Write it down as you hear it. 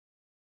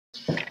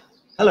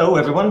Hello,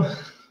 everyone.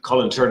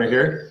 Colin Turner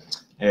here.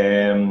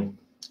 In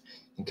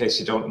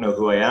case you don't know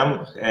who I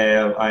am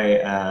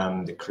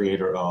the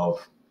creator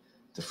of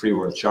the Free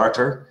World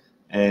Charter.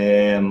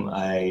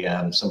 I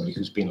am somebody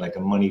who's been like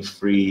a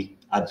money-free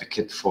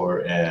advocate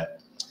for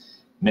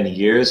many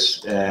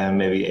years,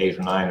 maybe 8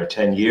 or 9 or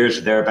 10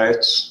 years,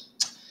 thereabouts.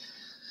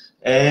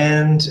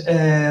 And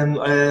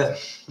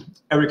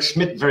Eric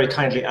Schmidt very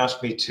kindly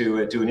asked me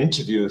to do an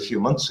interview a few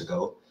months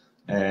ago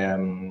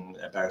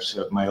about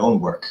my own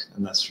work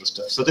and that sort of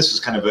stuff. So this is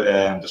kind of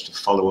just a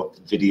follow-up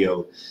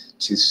video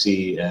to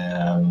see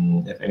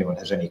if anyone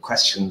has any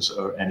questions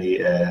or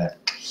anything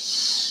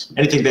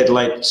they'd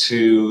like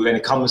to, any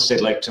comments they'd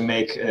like to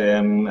make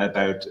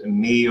about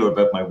me or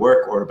about my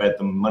work or about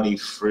the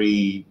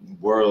money-free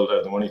world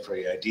or the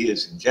money-free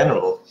ideas in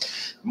general.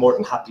 I'm more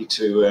than happy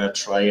to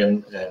try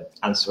and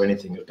answer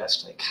anything as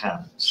best I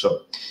can.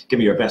 So give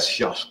me your best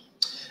shot.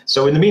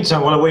 So in the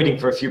meantime, while I'm waiting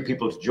for a few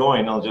people to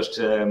join, I'll just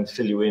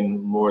fill you in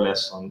more or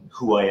less on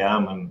who I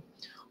am and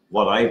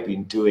what I've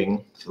been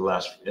doing for the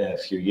last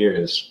few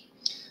years.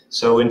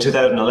 So in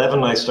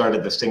 2011, I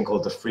started this thing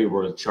called the Free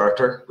World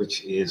Charter,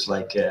 which is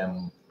like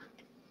an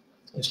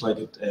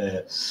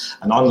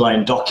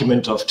online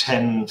document of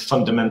 10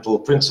 fundamental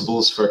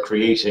principles for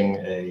creating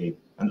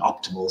an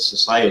optimal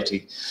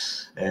society.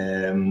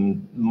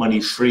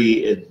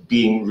 Money-free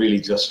being really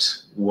just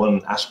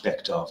one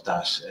aspect of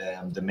that.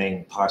 The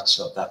main parts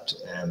of that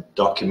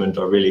document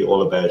are really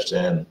all about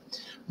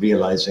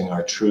realizing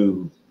our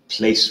true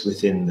place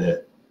within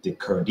the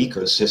current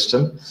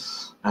ecosystem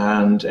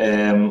and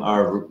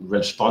our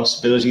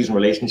responsibilities and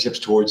relationships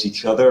towards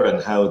each other,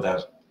 and how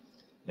that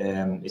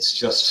it's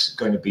just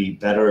going to be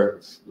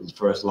better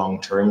for us long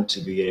term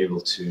to be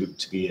able to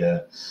be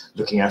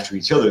looking after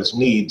each other's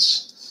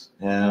needs.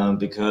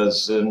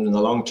 Because in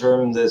the long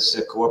term,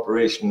 this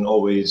cooperation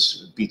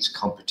always beats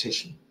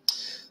competition.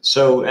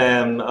 So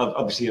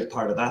obviously, as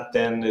part of that,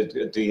 then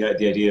the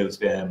idea of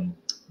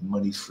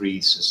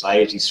money-free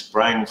society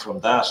sprang from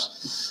that,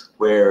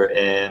 where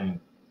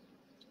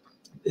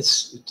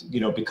it's, you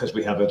know, because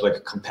we have like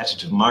a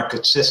competitive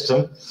market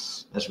system,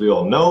 as we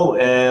all know,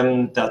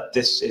 that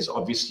this is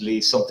obviously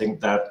something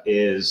that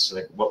is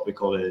like what we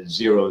call a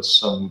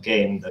zero-sum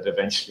game, that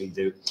eventually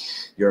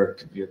you're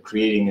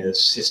creating a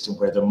system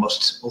where there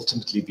must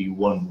ultimately be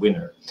one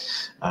winner.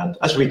 And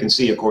as we can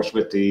see, of course,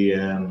 with the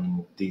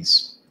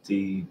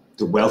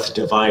wealth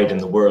divide in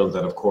the world,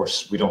 that of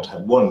course we don't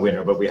have one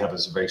winner, but we have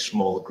as a very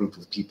small group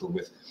of people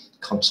with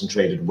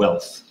concentrated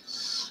wealth.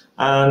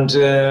 And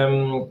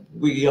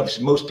we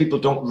obviously, most people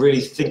don't really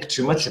think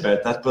too much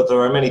about that, but there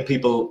are many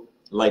people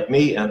like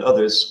me and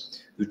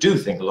others who do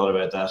think a lot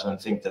about that and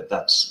think that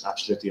that's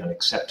absolutely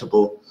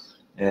unacceptable.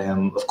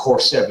 Of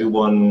course,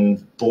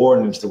 everyone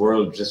born into the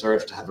world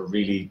deserves to have a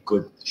really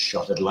good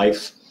shot at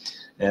life,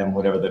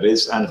 whatever that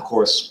is. And of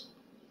course,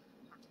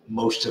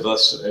 most of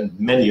us and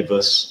many of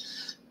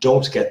us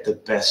don't get the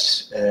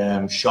best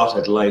shot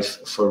at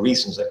life for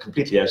reasons that are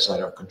completely outside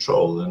our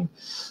control. And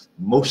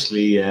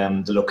mostly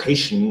the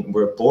location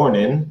we're born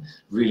in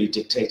really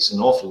dictates an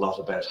awful lot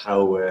about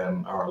how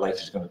our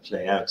life is going to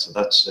play out. So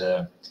that's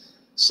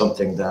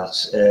something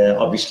that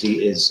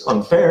obviously is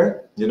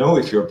unfair. You know,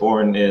 if you're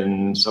born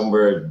in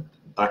somewhere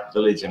back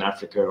village in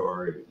Africa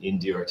or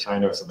India or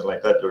China or something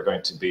like that, you're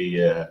going to be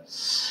you're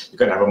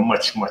going to have a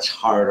much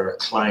harder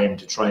climb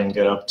to try and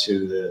get up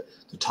to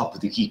the top of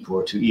the heap,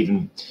 or to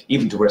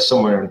even to where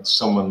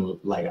someone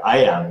like I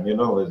am. You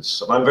know,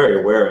 I'm very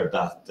aware of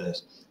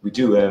that we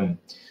do.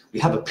 We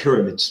have a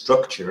pyramid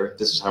structure.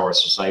 This is how our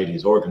society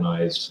is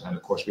organized. And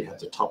of course, we have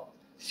the top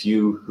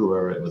few who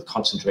are with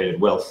concentrated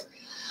wealth.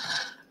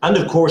 And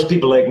of course,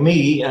 people like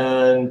me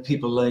and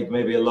people like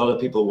maybe a lot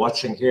of people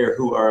watching here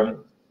who are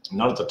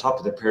not at the top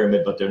of the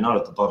pyramid, but they're not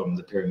at the bottom of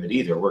the pyramid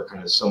either. We're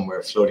kind of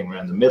somewhere floating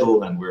around the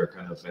middle, and we're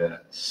kind of,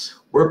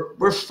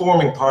 we're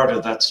forming part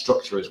of that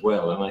structure as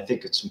well. And I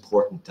think it's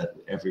important that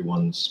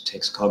everyone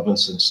takes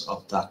cognizance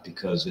of that,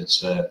 because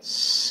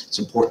it's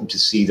important to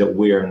see that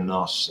we're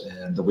not,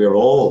 that we're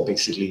all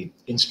basically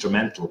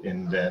instrumental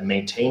in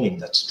maintaining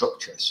that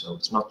structure. So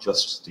it's not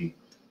just the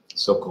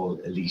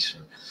so-called elite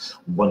or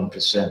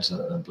 1%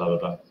 and blah, blah,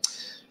 blah.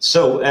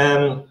 So,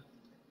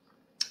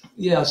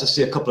 yeah, as I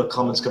see a couple of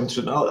comments coming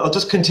through. I'll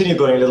just continue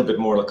going a little bit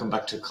more. I'll come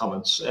back to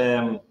comments.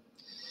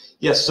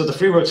 Yes, so the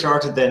Free World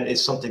Charter then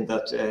is something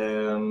that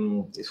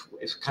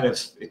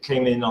it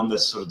came in on the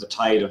sort of the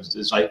tide of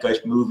the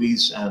zeitgeist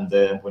movies, and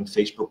when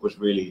Facebook was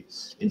really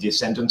in the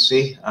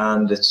ascendancy,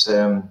 and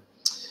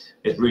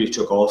it really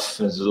took off.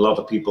 There's a lot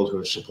of people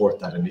who support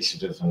that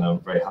initiative, and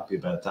I'm very happy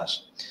about that.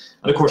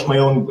 And of course, my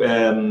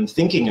own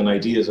thinking and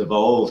ideas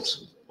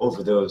evolved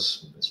over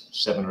those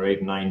 7 or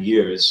 8, 9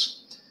 years.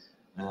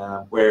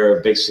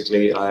 Where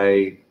basically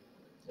I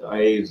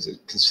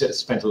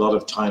spent a lot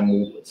of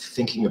time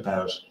thinking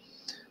about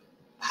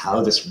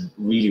how this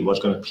really was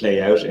going to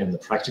play out in the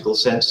practical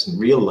sense, in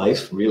real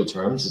life, real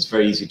terms. It's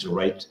very easy to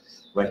write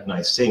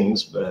nice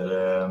things, but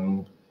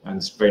and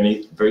it's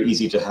very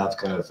easy to have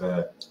kind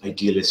of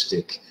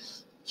idealistic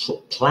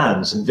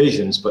plans and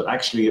visions, but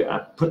actually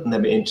putting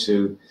them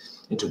into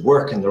into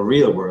work in the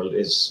real world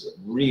is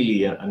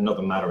really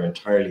another matter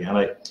entirely. And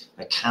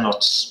I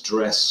cannot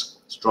stress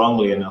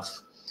strongly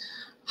enough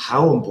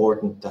how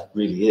important that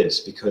really is,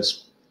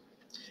 because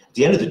at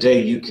the end of the day,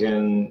 you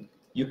can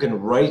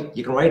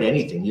write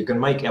anything. You can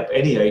make up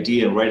any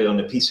idea and write it on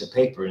a piece of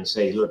paper and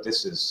say, look,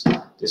 this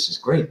is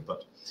great.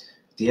 But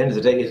at the end of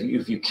the day,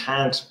 if you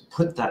can't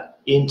put that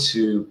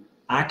into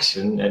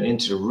action and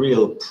into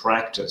real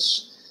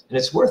practice, then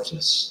it's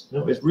worthless. You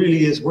know, it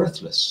really is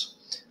worthless.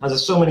 And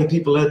there's so many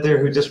people out there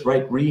who just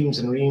write reams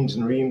and reams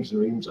and reams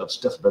and reams of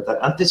stuff about that.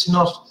 And it's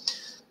not,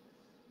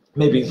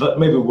 maybe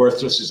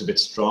worthless is a bit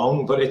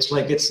strong, but it's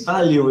like its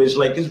value is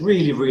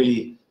really,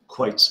 really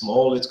quite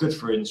small. It's good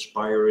for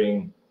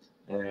inspiring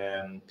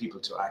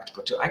people to act,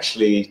 but to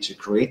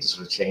create the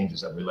sort of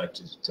changes that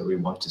we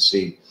want to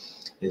see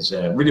is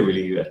really,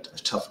 really a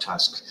tough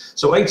task.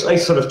 So I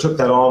sort of took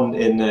that on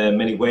in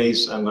many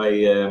ways, and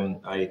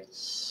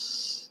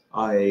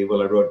I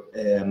wrote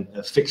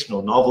a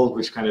fictional novel,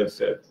 which kind of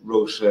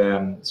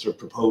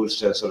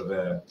proposed a sort of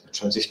a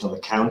transitional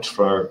account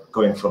for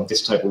going from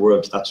this type of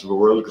world to that sort of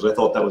world, because I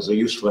thought that was a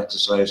useful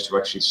exercise to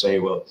actually say,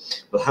 well,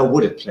 how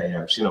would it play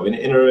out, you know, in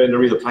a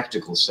real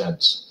practical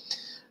sense.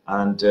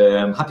 And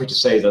I'm happy to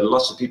say that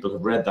lots of people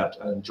have read that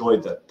and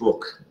enjoyed that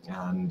book.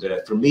 And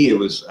for me, it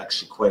was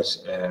actually quite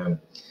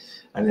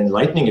an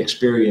enlightening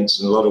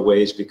experience in a lot of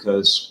ways,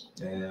 because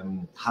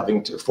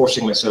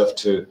forcing myself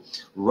to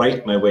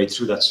write my way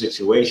through that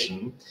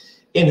situation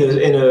in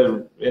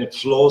a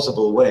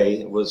plausible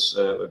way was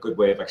a good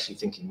way of actually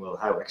thinking, well,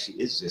 how actually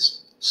is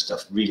this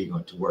stuff really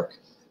going to work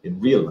in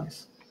real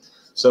life?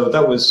 So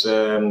that was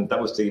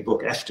the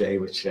book F-Day,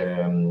 which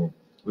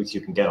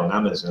you can get on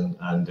Amazon.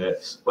 And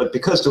but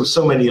because there were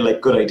so many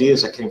good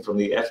ideas that came from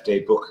the F-Day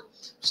book,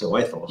 so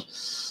I thought,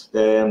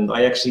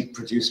 I actually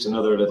produced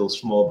another little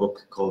small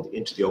book called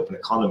Into the Open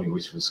Economy,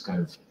 which was kind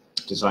of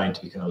designed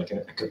to be kind of like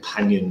a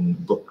companion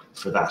book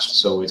for that.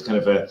 So it's kind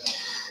of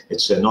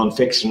it's a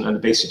non-fiction, and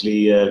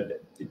basically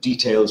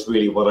details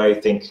really what I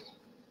think,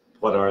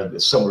 what are the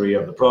summary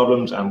of the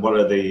problems, and what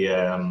are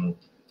the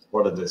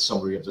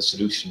summary of the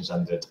solutions,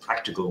 and the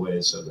practical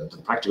ways,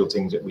 the practical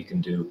things that we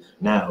can do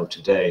now,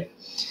 today.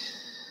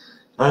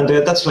 And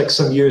that's like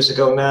some years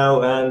ago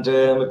now, and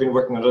we've been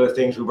working on other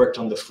things. We worked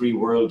on the Free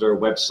Worlder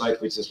website,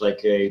 which is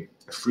like a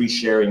free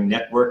sharing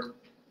network.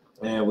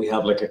 We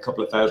have like a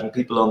couple of thousand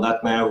people on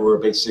that now who are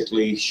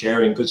basically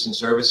sharing goods and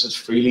services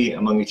freely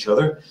among each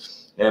other.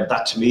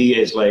 That to me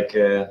is like,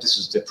 this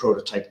is the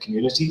prototype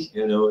community.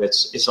 You know,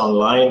 it's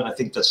online. I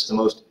think that's the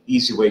most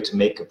easy way to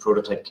make a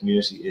prototype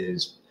community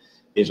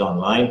is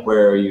online,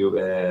 where you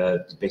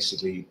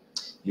basically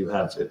you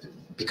have,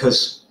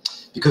 because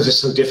it's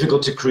so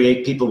difficult to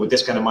create people with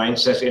this kind of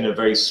mindset in a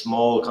very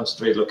small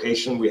concentrated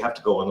location, we have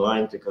to go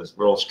online because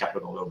we're all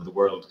scattered all over the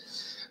world.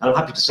 And I'm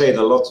happy to say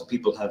that lots of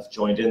people have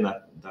joined in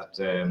that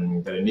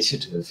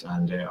initiative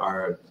and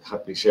are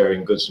happily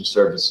sharing goods and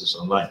services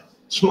online.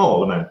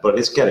 Small amount, but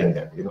it's getting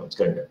there, you know, it's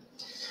getting there.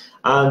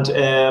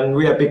 And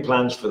we have big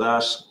plans for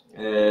that.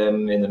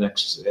 In the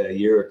next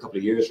couple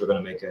of years, we're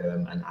going to make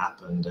an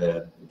app and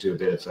do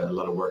a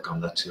lot of work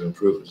on that to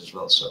improve it as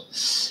well. So,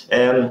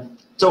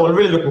 so I'm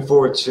really looking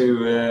forward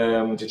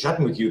to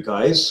chatting with you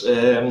guys.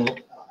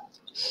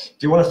 If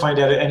you want to find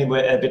out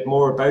a bit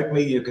more about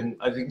me, you can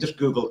just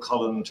Google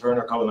Colin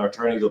Turner, Colin R.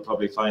 Turner. You'll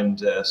probably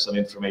find some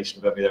information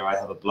about me there. I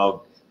have a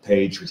blog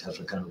page which has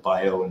a kind of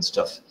bio and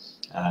stuff,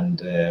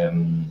 and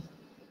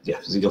yeah,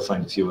 so you'll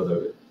find a few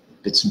other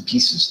bits and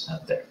pieces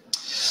out there.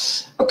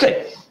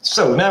 Okay,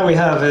 so now we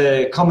have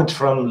a comment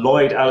from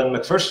Lloyd Allen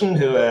McPherson,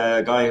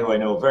 a guy who I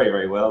know very,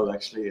 very well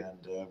actually,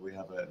 and we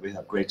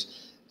have great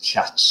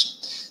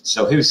chats.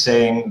 So he was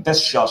saying,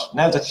 best shot,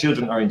 now that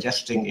children are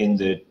ingesting in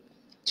the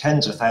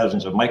tens of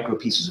thousands of micro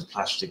pieces of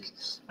plastic,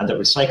 and that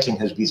recycling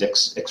has been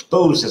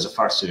exposed as a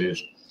farce it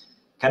is,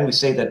 can we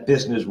say that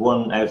business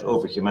won out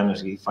over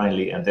humanity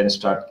finally, and then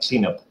start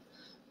cleanup,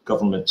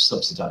 government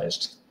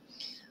subsidized?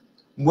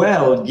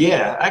 Well,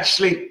 yeah,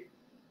 actually,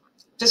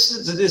 this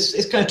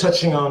is kind of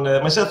touching on,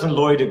 myself and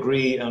Lloyd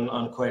agree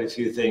on quite a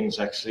few things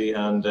actually,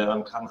 and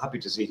I'm happy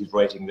to see he's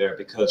writing there,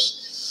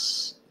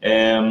 because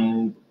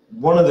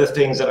one of the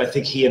things that I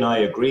think he and I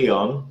agree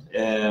on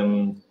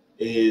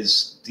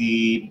is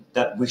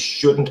that we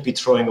shouldn't be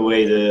throwing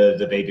away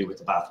the baby with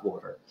the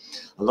bathwater.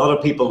 A lot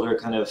of people who are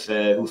kind of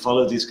who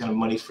follow these kind of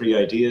money-free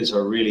ideas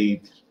are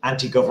really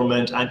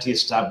anti-government,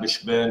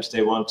 anti-establishment.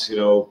 They want, you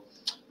know,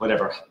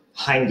 whatever,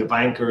 hang the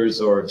bankers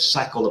or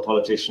sack all the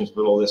politicians,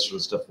 put all this sort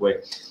of stuff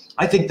away.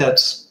 I think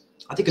it's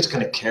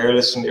kind of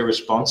careless and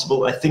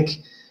irresponsible. I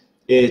think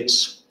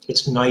it's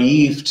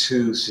naive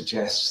to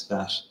suggest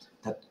that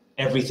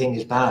everything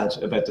is bad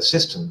about the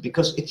system,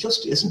 because it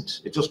just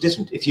isn't. It just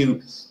isn't. If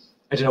you,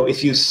 I don't know,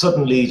 if you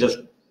suddenly just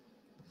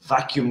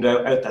vacuumed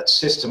out that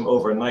system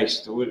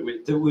overnight,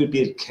 there would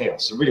be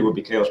chaos. There really would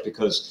be chaos,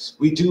 because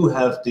we do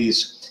have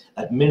these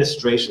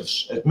administrative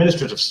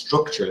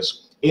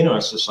structures in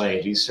our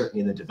societies,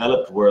 certainly in the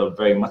developed world,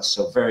 very much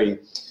so, very,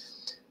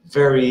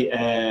 very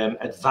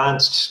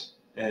advanced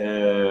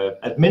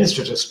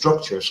administrative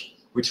structures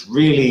which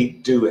really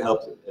do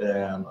help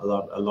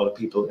a lot of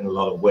people in a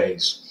lot of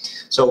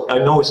ways. So I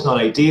know it's not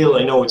ideal,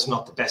 I know it's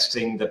not the best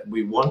thing that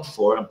we want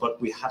for,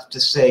 but we have to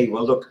say,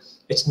 well, look,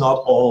 it's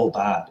not all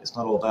bad, it's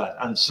not all bad.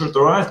 And so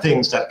there are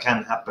things that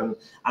can happen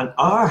and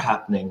are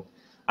happening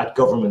at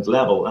government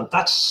level, and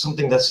that's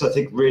something that's, I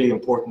think, really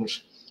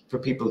important for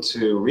people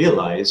to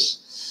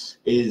realize,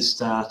 is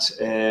that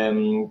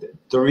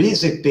there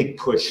is a big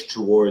push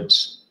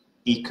towards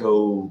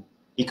eco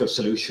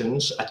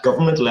solutions at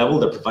government level.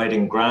 They're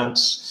providing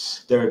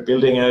grants, they're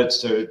building out,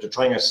 they're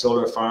trying out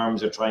solar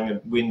farms, they're trying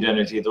out wind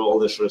energy, all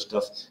this sort of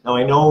stuff. Now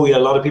I know a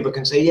lot of people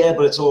can say, yeah,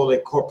 but it's all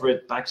like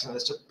corporate backs and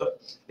stuff,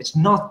 but it's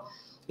not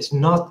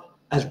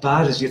as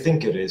bad as you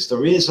think it is.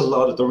 There is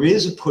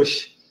a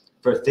push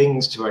for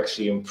things to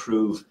actually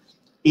improve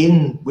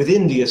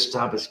within the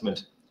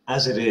establishment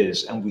as it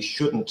is, and we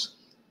shouldn't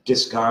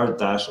discard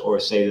that or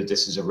say that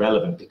this is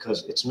irrelevant,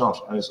 because it's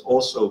not. And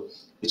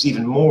it's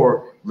even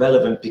more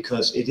relevant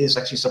because it is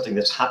actually something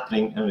that's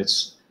happening, and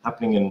it's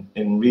happening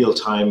in real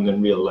time and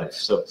in real life.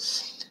 So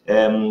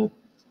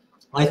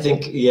I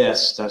think,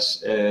 yes, that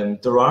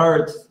there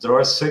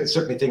are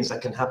certainly things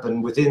that can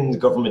happen within the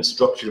government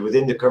structure,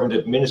 within the current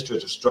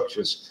administrative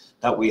structures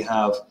that we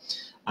have,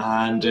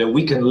 and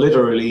we can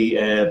literally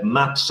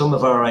map some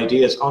of our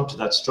ideas onto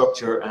that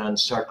structure and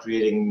start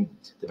creating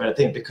the better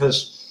thing.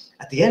 Because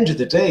at the end of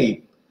the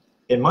day,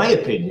 in my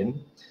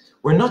opinion,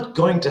 we're not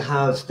going to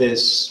have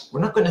this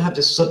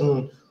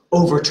sudden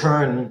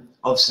overturn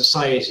of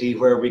society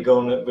where we're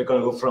going to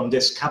go from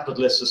this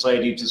capitalist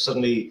society to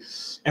suddenly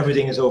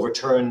everything is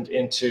overturned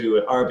into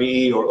an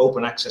RBE or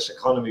open access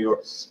economy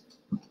or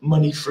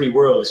money-free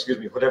world, excuse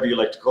me, whatever you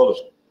like to call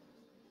it.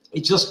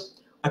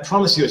 I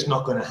promise you, it's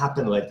not going to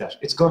happen like that.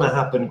 It's going to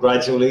happen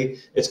gradually.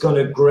 It's going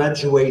to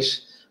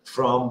graduate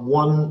from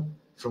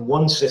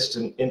one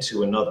system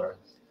into another.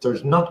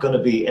 There's not going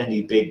to be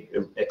any big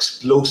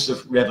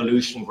explosive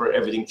revolution where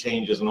everything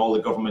changes and all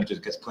the government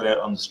gets put out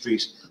on the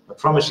street. I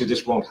promise you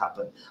this won't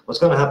happen. What's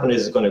going to happen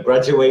is it's going to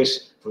graduate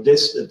from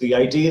this. The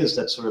ideas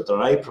that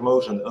I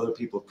promote and other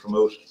people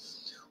promote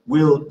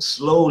will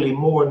slowly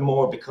more and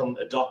more become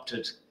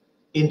adopted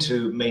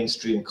into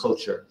mainstream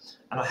culture.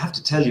 And I have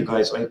to tell you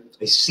guys, I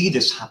see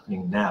this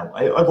happening now.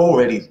 I've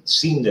already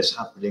seen this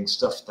happening,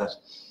 stuff that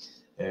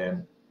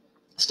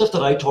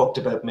I talked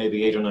about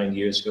maybe 8 or 9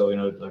 years ago,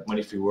 like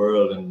Money-Free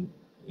World, and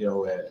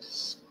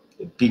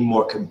being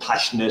more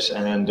compassionate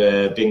and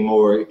being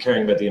more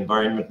caring about the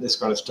environment, this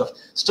kind of stuff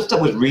that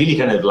was really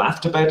kind of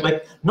laughed about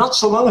like not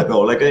so long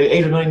ago, like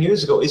 8 or 9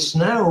 years ago. It's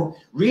now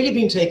really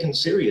been taken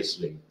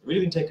seriously,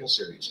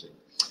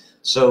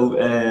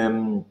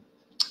 So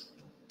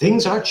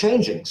things are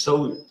changing.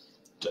 So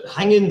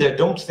hang in there.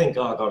 Don't think,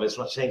 oh God, it's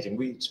not changing.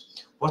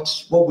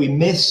 What we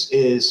miss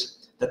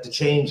is that the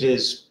change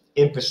is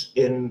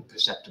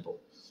imperceptible.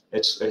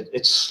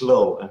 It's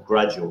slow and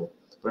gradual,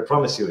 but I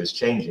promise you it's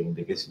changing,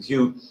 because if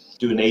you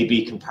do an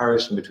A/B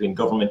comparison between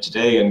government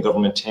today and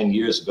government 10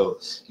 years ago,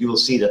 you will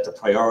see that the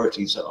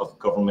priorities of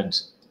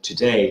government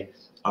today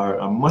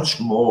are much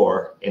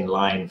more in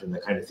line with the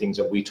kind of things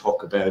that we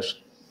talk about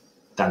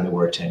than they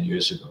were 10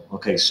 years ago.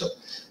 Okay, so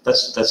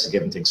that's a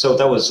given thing. So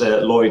that was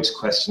Lloyd's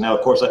question. Now,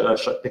 of course,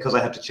 because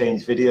I have to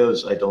change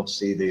videos, I don't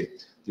see the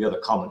other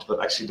comment,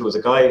 but actually there was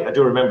a guy, I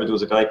do remember there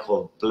was a guy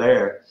called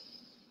Blair,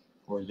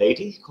 or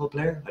lady called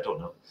Blair, I don't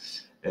know.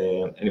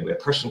 Anyway, a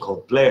person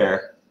called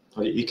Blair,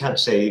 you can't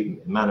say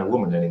man or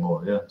woman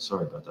anymore, yeah,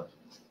 sorry about that.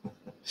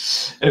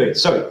 Anyway,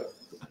 sorry,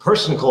 a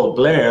person called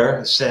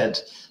Blair said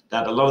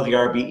that a lot of the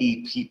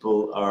RBE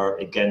people are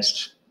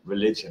against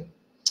religion.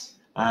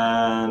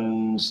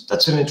 And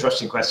that's an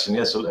interesting question,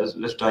 yeah, so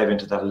let's dive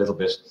into that a little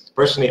bit.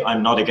 Personally,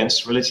 I'm not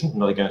against religion, I'm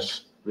not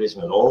against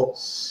religion at all.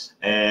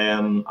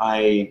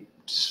 I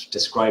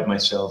describe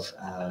myself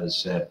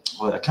as,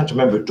 well, I can't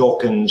remember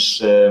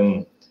Dawkins'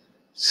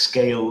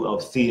 scale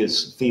of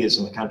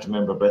theism, I can't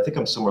remember, but I think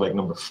I'm somewhere like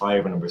number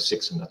 5 or number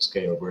 6 in that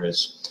scale,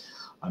 whereas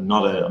I'm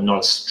not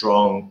a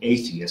strong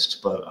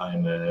atheist, but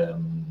I'm a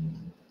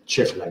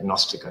cheerful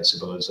agnostic, I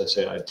suppose.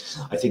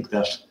 I think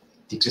that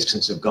the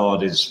existence of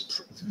God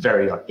is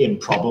very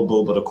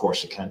improbable, but of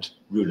course you can't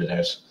rule it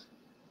out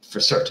for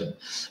certain.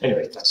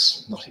 Anyway,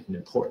 that's not even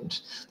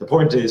important. The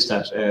point is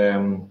that,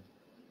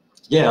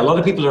 yeah, a lot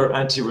of people are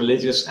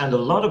anti-religious, and a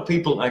lot of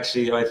people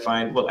actually, I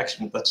find, well,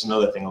 actually, that's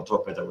another thing I'll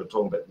talk about that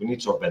we need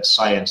to talk about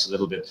science a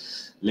little bit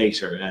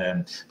later.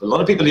 But a lot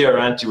of people here are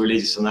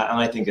anti-religious, and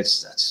I think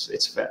it's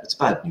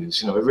bad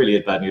news. It really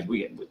is bad news.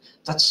 We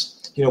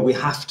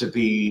have to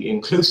be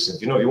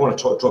inclusive. You want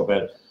to talk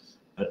about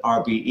an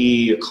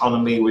RBE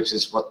economy, which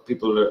is what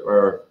people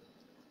are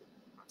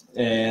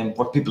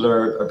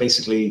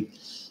basically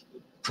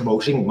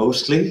promoting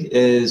mostly,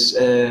 is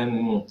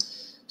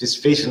this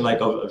vision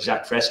like of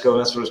Jacques Fresco and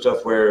that sort of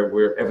stuff,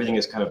 where everything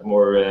is kind of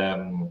more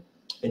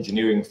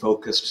engineering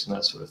focused and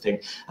that sort of thing,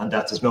 and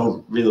that there's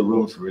no real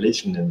room for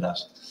religion in that.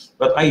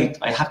 But I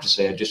have to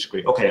say I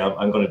disagree. Okay,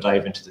 I'm going to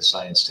dive into the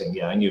science thing.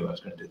 Yeah, I knew I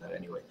was going to do that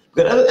anyway.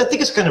 But I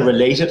think it's kind of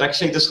related,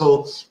 actually, this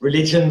whole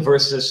religion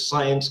versus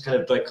science kind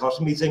of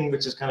dichotomy thing,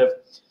 which is kind of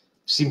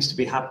seems to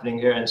be happening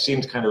here and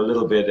seems kind of a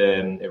little bit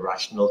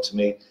irrational to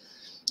me.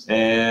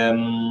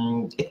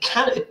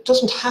 It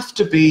doesn't have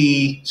to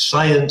be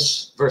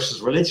science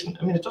versus religion.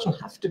 I mean, it doesn't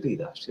have to be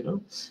that, you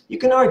know. You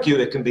can argue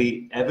it can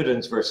be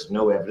evidence versus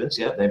no evidence.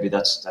 Yeah, maybe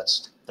that's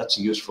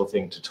a useful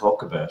thing to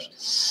talk about.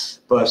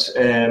 But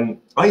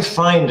I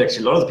find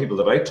actually a lot of the people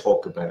that I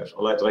talk about,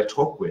 or that I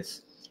talk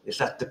with, is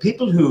that the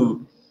people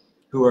who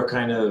are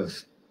kind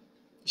of,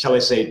 shall I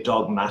say,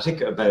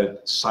 dogmatic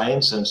about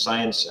science and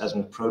science as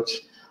an approach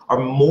are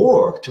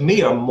more, to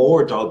me, are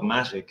more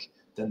dogmatic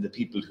than the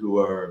people who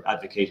are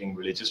advocating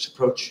religious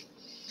approach.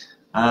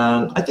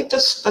 And I think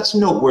that's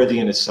noteworthy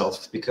in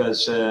itself,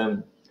 because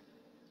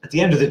at the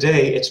end of the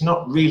day, it's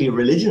not really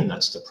religion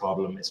that's the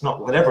problem. It's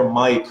not whatever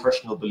my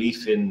personal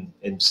belief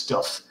in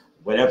stuff,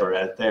 whatever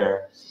out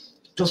there,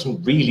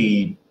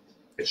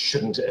 it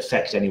shouldn't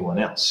affect anyone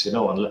else, you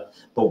know.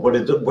 But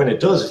when it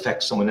does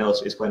affect someone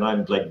else is when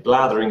I'm like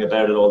blathering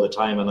about it all the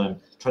time and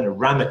I'm trying to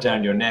ram it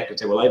down your neck and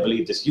say, well, I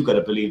believe this, you got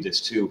to believe this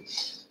too.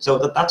 So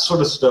that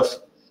sort of stuff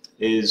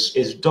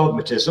is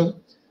dogmatism,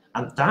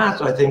 and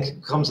that I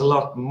think comes a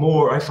lot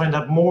more. I find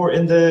that more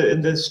in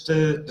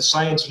the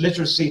science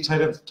literacy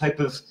type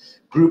of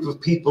group of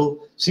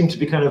people seem to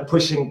be kind of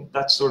pushing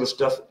that sort of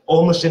stuff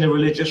almost in a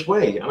religious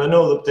way. And I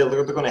know that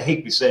they're going to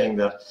hate me saying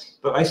that,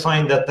 but I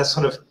find that that's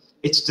sort of,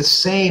 it's the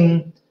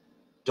same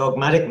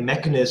dogmatic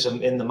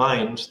mechanism in the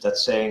mind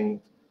that's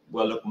saying,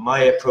 well, look,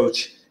 my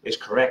approach is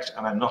correct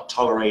and I'm not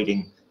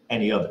tolerating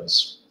any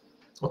others.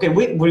 Okay,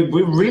 we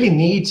really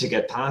need to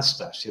get past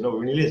that, you know,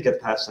 we really need to get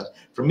past that.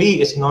 For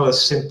me, it's not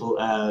as simple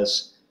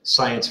as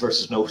science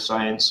versus no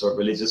science, or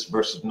religious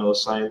versus no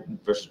science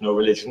versus no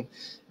religion.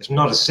 It's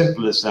not as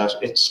simple as that.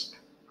 It's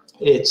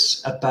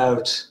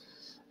about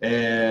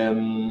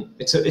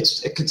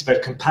it's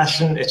about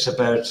compassion, it's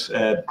about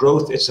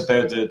growth, it's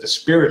about the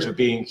spirit of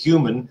being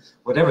human,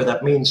 whatever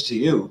that means to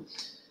you.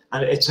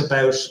 And it's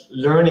about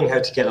learning how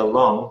to get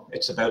along.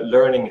 It's about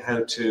learning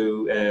how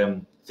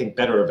to think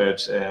better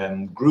about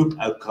group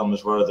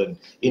outcomes rather than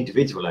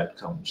individual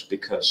outcomes,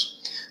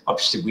 because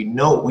obviously we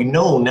know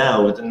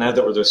now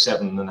that there's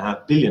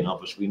 7.5 billion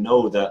of us, we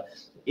know that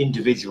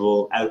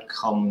individual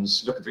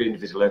outcomes, looking for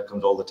individual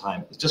outcomes all the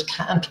time, it just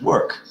can't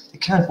work.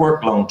 It can't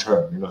work long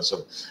term, you know.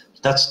 So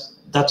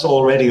that's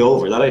already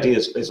over. That idea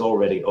is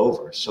already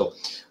over. So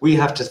we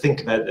have to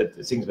think about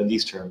things in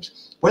these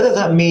terms. Whether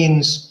that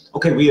means,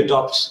 okay, we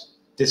adopt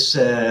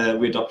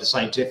a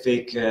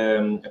scientific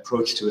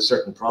approach to a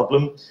certain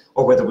problem,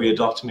 or whether we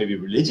adopt maybe a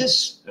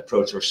religious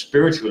approach or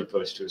spiritual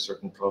approach to a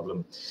certain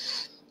problem,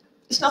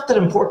 it's not that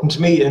important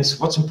to me. And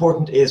what's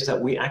important is that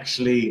we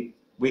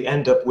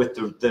end up with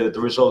the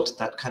result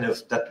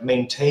that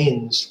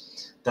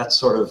maintains that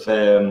sort of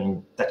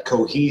that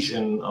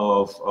cohesion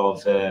of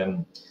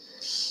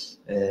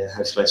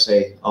how shall I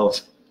say, of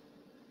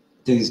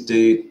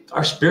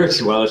our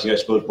spirituality, I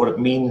suppose, what it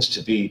means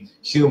to be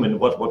human,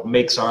 what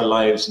makes our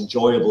lives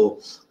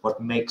enjoyable,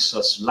 what makes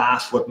us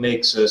laugh, what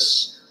makes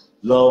us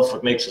love,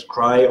 what makes us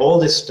cry, all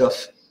this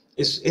stuff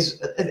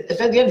is at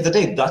the end of the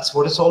day, that's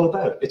what it's all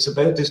about. It's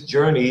about this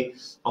journey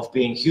of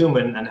being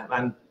human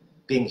and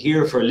being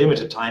here for a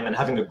limited time and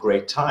having a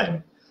great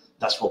time.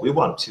 That's what we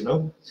want, you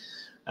know.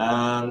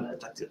 And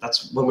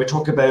that's when we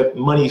talk about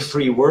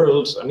money-free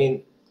worlds. I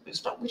mean,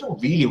 we don't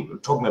really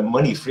talk about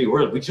money-free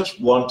world. We just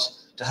want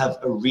to have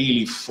a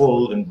really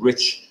full and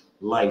rich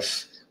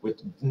life with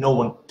no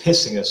one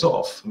pissing us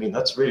off. I mean,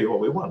 that's really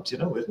what we want, you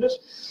know, isn't it?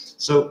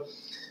 So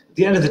at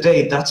the end of the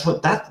day, that's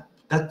what that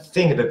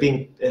thing about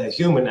being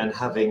human and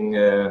having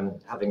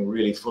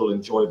really full,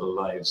 enjoyable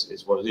lives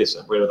is what it is.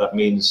 And whether that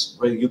means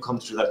whether you come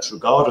through that through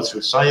God or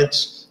through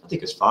science, I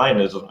think it's fine.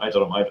 I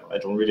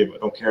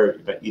don't care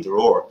about either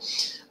or.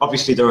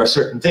 Obviously, there are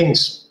certain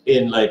things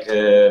in, like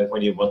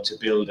when you want to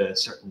build a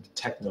certain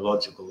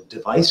technological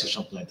device or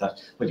something like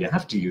that, well, you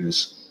have to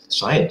use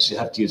science, you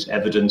have to use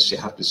evidence, you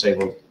have to say,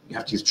 well, you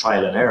have to use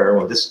trial and error.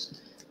 Well, this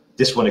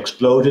one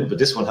exploded, but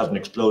this one hasn't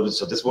exploded,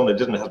 so this one that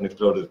hasn't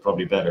exploded is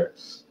probably better,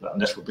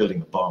 unless we're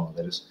building a bomb,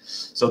 that is.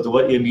 So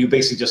you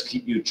basically just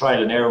keep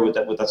trial and error with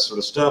that sort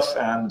of stuff,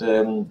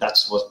 and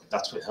that's what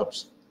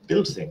helps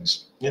build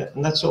things. Yeah,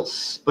 and that's all.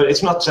 But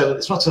it's not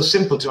so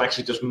simple to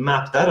actually just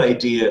map that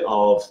idea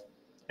of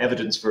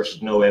evidence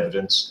versus no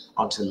evidence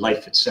onto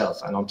life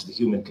itself and onto the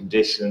human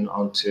condition,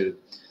 onto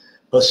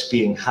us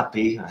being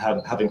happy,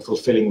 having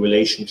fulfilling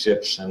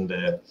relationships, and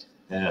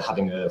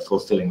having a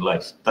fulfilling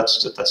life.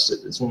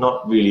 It's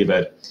not really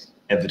about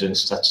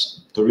evidence.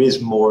 There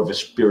is more of a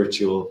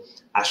spiritual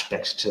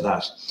aspect to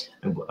that,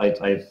 and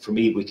for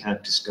me, we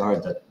can't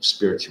discard that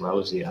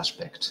spirituality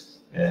aspect.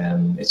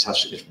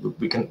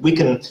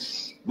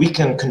 We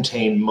can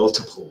contain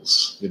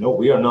multiples. You know,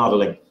 we are not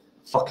like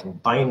fucking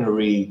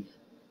binary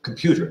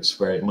computers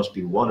where it must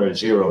be 1 or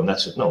 0 and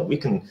that's it. No, we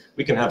can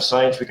have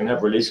science, we can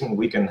have religion,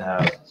 we can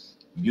have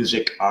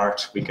music,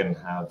 art, we can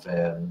have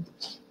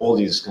all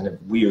these kind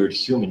of weird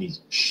human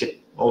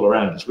shit all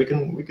around us. We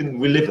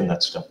live in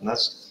that stuff, and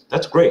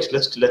that's great.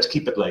 Let's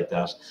keep it like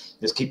that.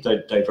 Let's keep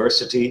that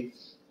diversity.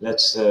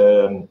 Let's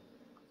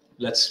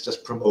let's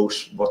just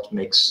promote what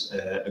makes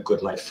a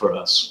good life for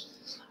us.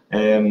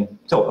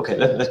 So, okay,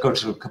 let's go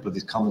to a couple of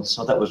these comments.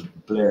 So that was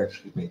Blair,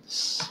 excuse me.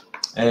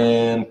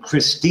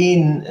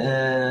 Christine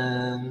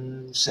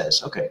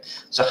says, okay,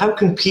 so how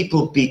can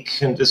people be,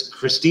 this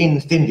Christine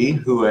Findy,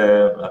 who,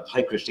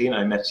 hi Christine,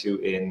 I met you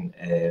in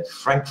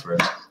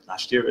Frankfurt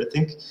last year, I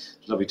think.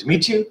 It's lovely to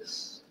meet you.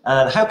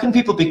 How can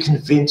people be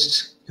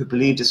convinced who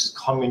believe this is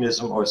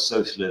communism or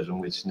socialism,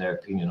 which in their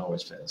opinion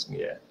always fails?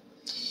 Yeah.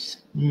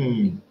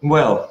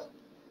 Well,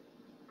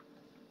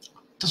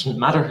 it doesn't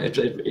matter.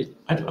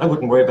 I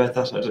wouldn't worry about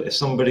that. If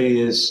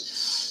somebody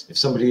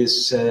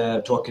is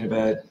talking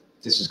about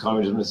this is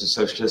communism, this is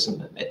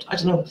socialism, I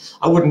don't know.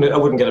 I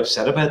wouldn't get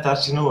upset about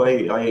that. You know,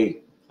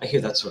 I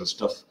hear that sort of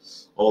stuff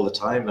all the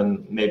time,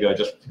 and maybe I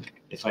just,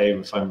 if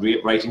I'm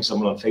writing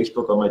someone on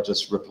Facebook, I might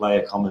just reply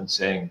a comment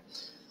saying,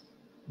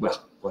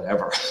 well,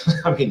 whatever.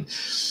 I mean,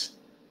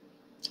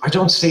 I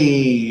don't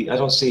see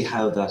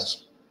how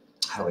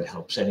it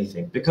helps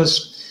anything,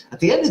 because at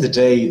the end of the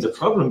day, the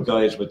problem,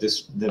 guys, with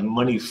the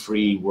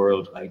money-free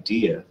world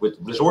idea, with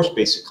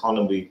resource-based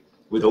economy,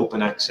 with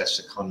open access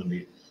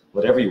economy,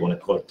 whatever you want to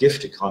call it,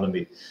 gift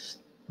economy,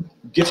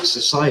 gift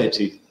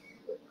society,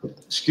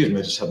 excuse me,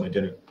 I just had my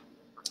dinner.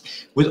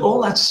 With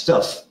all that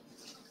stuff,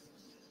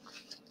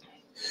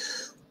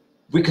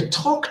 we could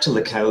talk till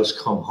the cows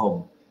come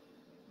home.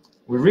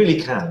 We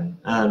really can,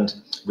 and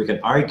we can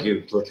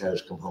argue till the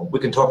cows come home. We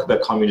can talk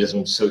about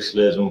communism,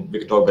 socialism, we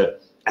can talk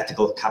about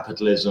ethical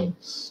capitalism,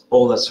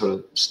 all that sort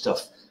of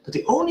stuff. But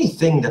the only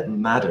thing that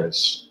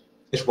matters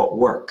is what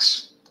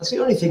works. That's the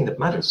only thing that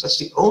matters. That's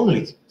the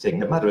only thing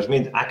that matters. I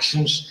mean,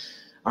 actions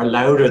are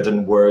louder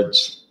than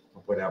words,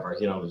 or whatever,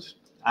 you know,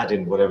 add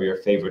in whatever your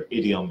favorite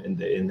idiom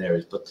in there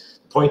is. But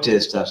the point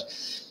is that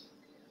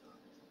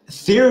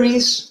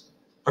theories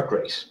are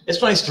great.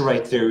 It's nice to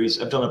write theories.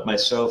 I've done it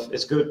myself.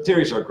 It's good.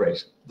 Theories are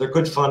great. They're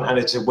good fun, and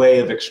it's a way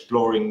of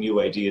exploring new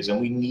ideas, and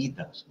we need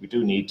that. We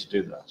do need to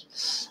do that.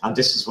 And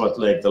this is what,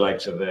 like, the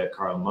likes of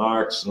Karl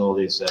Marx and all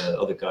these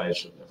other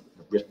guys have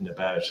written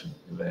about,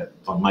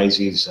 von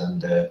Mises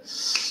and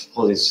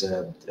all these,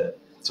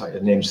 sorry, the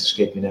names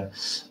escape me now.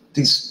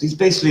 These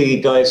basically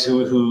guys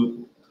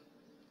who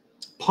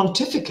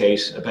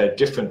pontificate about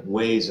different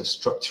ways of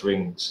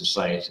structuring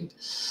society.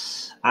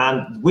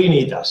 And we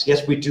need that.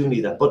 Yes, we do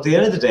need that. But at the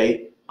end of the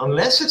day,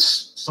 unless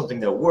it's something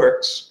that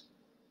works,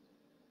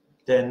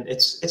 then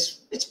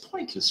it's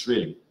pointless,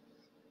 really.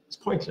 It's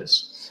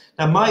pointless.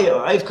 Now,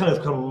 I've kind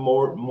of come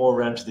more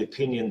around to the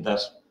opinion that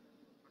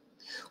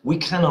we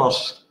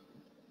cannot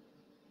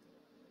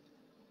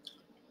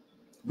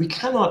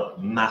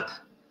map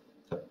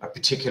a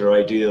particular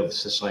idea of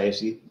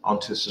society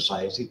onto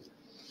society.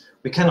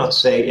 We cannot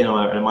say in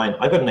our mind,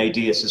 I've got an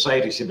idea,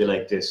 society should be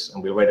like this,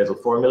 and we'll write a little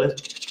formula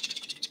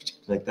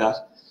like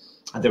that,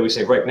 and then we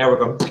say, right, now we're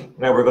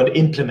going to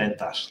implement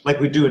that, like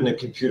we do in a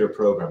computer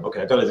program.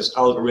 Okay, I've got this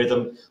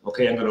algorithm.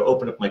 Okay, I'm going to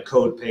open up my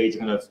code page.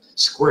 I'm going to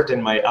squirt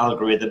in my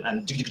algorithm,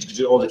 and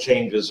all the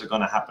changes are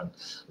going to happen,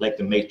 like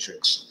the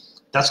Matrix.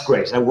 That's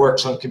great. That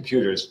works on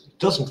computers. It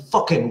doesn't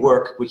fucking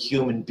work with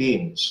human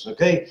beings.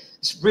 Okay,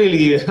 it's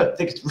really, I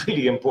think it's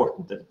really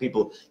important that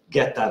people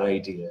get that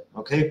idea.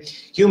 Okay,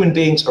 human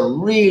beings are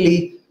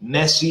really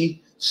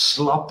messy,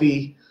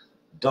 sloppy,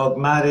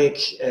 dogmatic,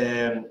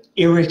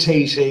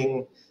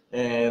 irritating,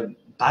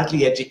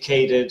 badly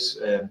educated,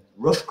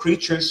 rough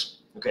creatures.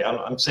 Okay,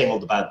 I'm saying all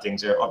the bad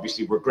things there.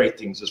 Obviously, we're great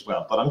things as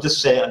well. But I'm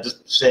just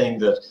saying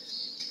that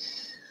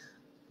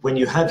when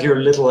you have your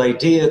little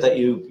idea that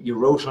you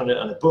wrote on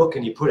a book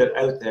and you put it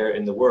out there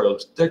in the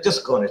world, they're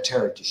just going to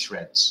tear it to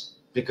shreds,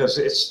 because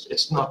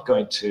it's not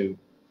going to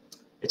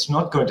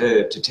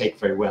take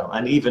very well.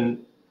 And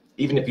even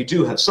if you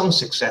do have some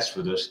success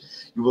with it,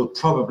 you will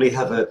probably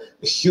have a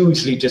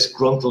hugely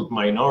disgruntled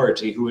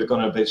minority who are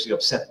going to basically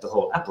upset the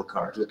whole apple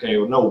cart. They're going to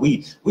go, no,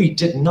 we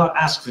did not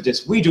ask for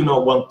this. We do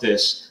not want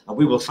this, and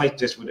we will fight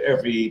this with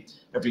every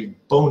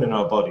bone in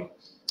our body.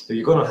 So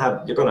you're going to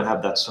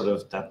have that sort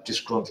of that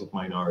disgruntled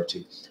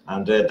minority,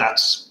 and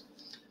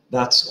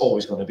that's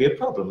always going to be a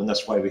problem, and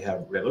that's why we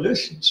have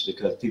revolutions,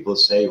 because people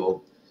say,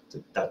 well,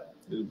 that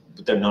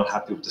they're not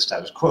happy with the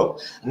status quo.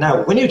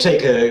 Now, when you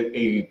take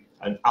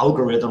an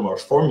algorithm or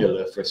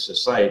formula for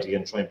society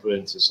and try and put it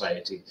in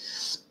society,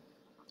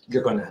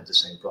 you're going to have the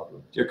same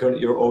problem.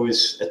 You're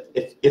always,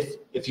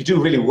 if you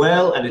do really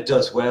well and it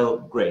does well,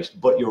 great,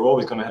 but you're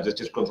always going to have this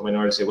disgruntled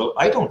minority say, well,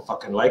 I don't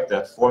fucking like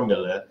that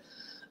formula,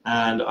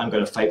 and I'm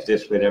going to fight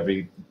this with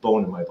every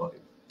bone in my body.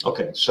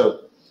 Okay,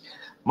 so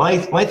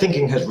my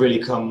thinking has really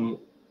come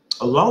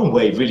a long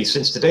way, really,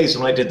 since the days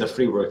when I did the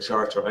Free World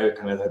Charter. I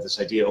kind of had this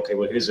idea, okay,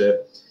 well, here's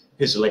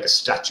like a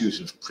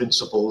statute of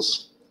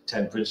principles,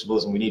 10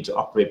 principles, and we need to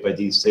operate by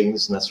these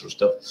things and that sort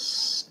of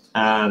stuff.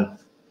 And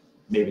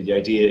maybe the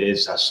idea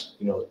is that,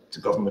 you know,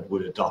 the government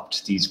would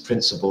adopt these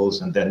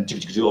principles, and then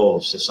all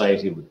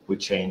society would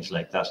change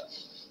like that.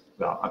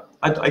 Well,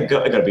 I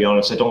got to be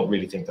honest, I don't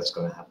really think that's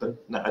going to happen.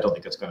 No, I don't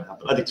think that's going to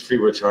happen. I think the Free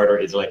World Charter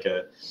is like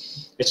an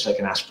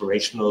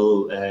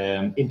aspirational,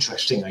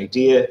 interesting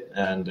idea,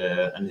 and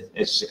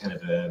it's a kind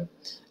of a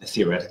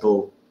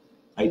theoretical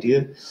idea.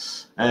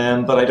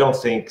 But I don't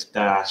think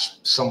that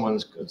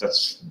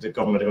that's the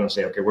government are going to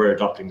say, okay, we're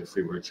adopting the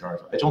Free World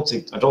Charter. I don't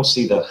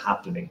see that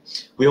happening.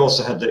 We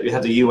also have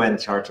the UN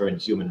Charter on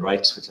Human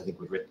Rights, which I think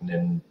was written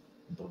in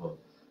the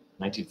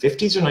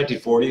 1950s or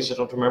 1940s. I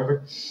don't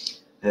remember.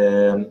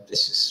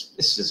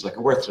 This is like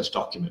a worthless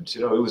document.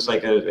 You know, it was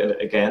like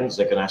again, it's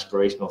like an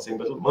aspirational thing,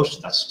 but most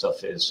of that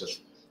stuff is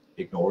just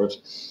ignored.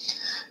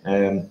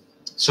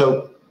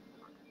 So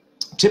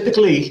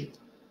typically,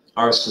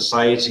 our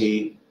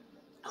society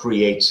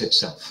creates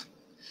itself.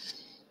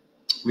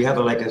 We have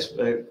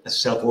a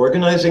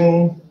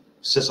self-organizing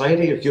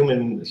society.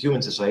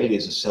 Human society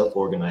is a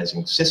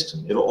self-organizing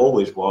system. It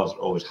always was,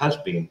 always has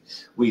been.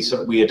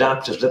 We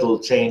adapt as little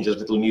change, as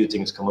little new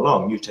things come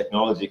along. New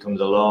technology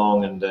comes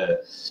along, and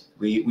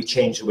we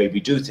change the way we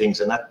do things,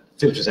 and that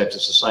filters out to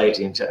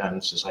society,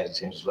 and society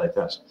changes like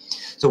that.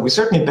 So we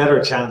certainly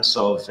better chance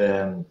of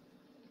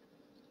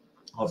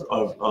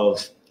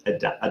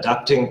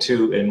adapting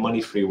to a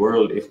money-free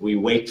world if we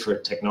wait for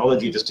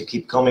technology just to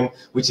keep coming,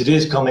 which it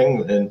is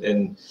coming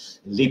in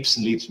leaps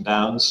and leaps and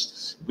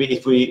bounds.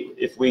 If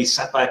we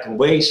sat back and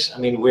wait, I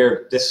mean,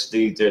 we're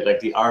like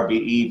the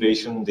RBE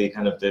vision, the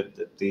kind of the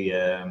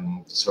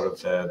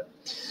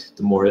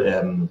more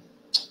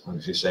what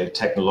would you say,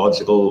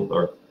 technological,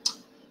 or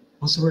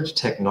what's the word,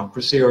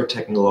 technocracy or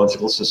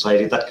technological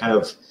society, that kind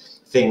of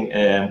thing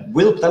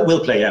will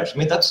play out. I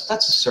mean, that's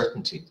a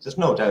certainty. There's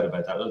no doubt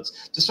about that.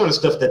 It's the sort of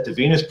stuff that the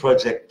Venus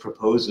Project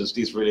proposes.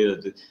 These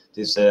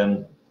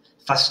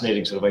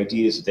fascinating sort of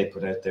ideas that they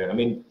put out there. I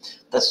mean,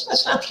 that's an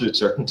absolute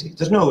certainty.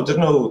 There's no.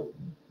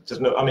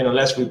 I mean,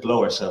 unless we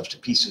blow ourselves to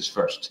pieces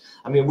first.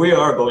 I mean, we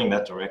are going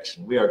that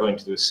direction. We are going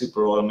to a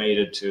super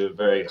automated, to a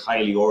very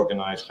highly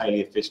organized,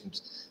 highly efficient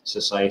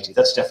society.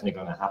 That's definitely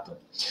going to happen.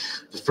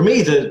 But for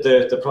me,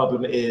 the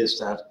problem is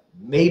that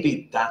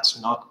maybe that's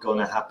not going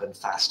to happen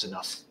fast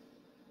enough.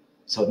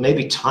 So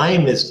maybe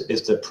time is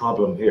the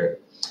problem here.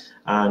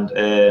 And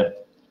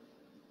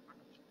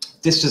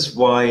this is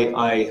why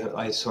I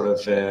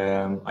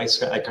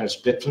kind of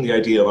split from the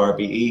idea of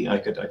RBE. I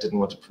didn't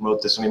want to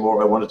promote this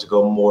anymore. I wanted to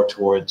go more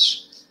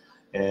towards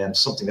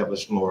something that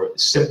was more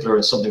simpler,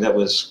 and something that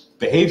was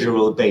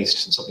behavioral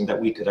based, and something that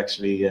we could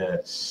actually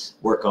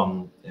work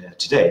on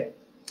today.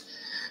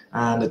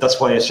 And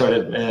that's why I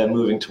started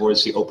moving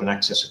towards the open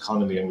access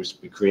economy, and we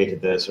created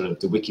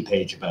the wiki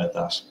page about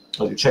that.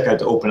 You check out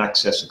the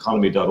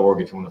openaccesseconomy.org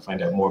if you want to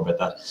find out more about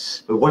that.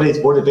 But what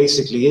it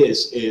basically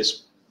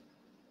is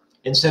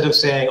instead of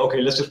saying, okay,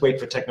 let's just wait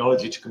for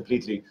technology to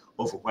completely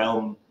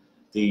overwhelm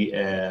the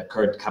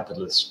current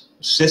capitalist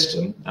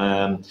system,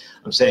 I'm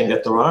saying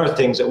that there are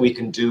things that we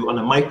can do on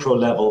a micro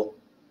level,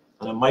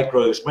 on a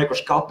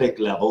microscopic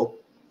level,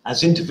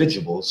 as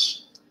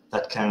individuals,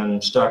 that can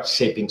start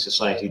shaping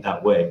society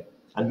that way.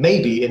 And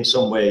maybe in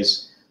some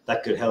ways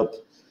that could help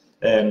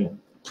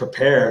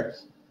prepare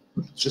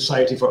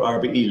society for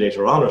RBE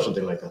later on, or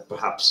something like that,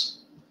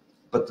 perhaps.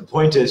 But the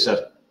point is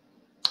that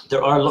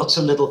there are lots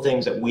of little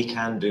things that we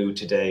can do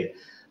today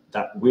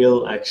that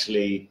will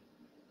actually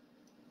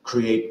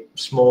create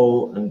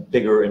small and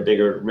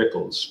bigger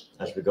ripples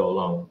as we go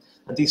along.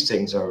 And these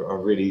things are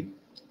really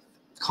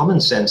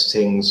common sense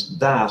things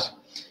that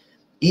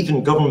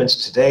even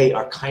governments today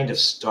are kind of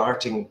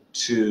starting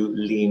to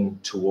lean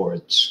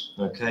towards,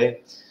 okay?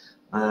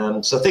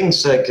 So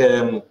things like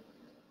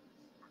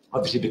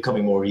obviously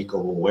becoming more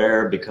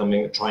eco-aware,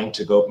 trying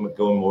to go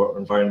more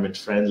environment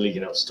friendly, you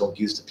know, just don't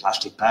use the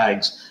plastic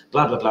bags,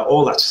 blah, blah, blah,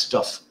 all that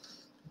stuff.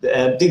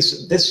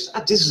 This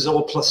is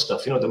all plus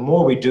stuff. You know, the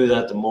more we do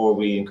that, the more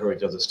we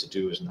encourage others to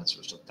do it, and that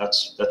sort of stuff.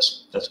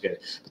 That's good.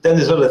 But then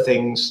there's other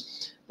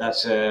things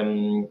that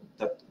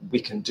that we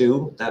can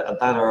do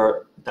that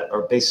are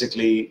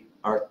basically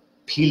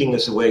peeling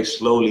us away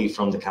slowly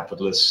from the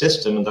capitalist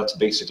system, and that's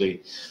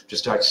basically to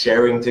start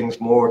sharing things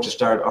more, to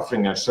start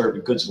offering our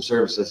goods and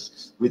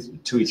services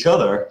to each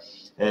other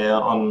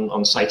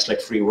on sites like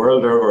Free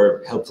Worlder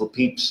or Helpful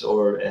Peeps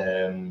or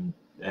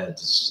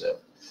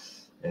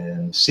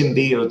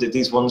Simbi, or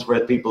these ones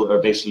where people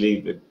are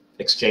basically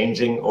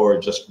exchanging or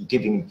just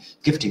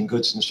gifting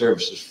goods and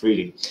services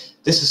freely.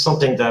 This is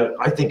something that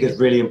I think is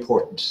really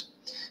important,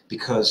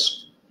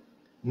 because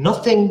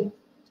nothing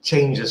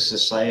changes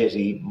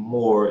society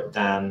more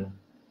than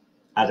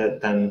at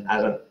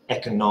an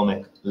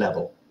economic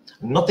level.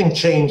 Nothing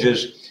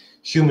changes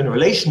human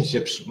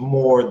relationships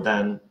more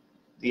than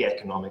the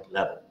economic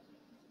level.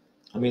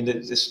 I mean,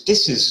 this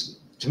is,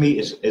 to me,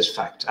 is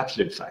fact,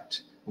 absolute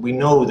fact. We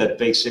know that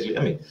basically,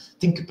 I mean,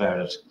 think about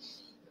it.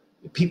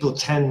 People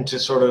tend to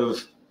sort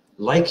of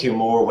like you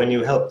more when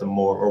you help them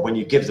more, or when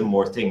you give them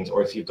more things,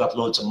 or if you've got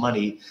loads of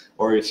money,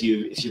 or if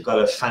you've got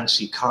a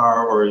fancy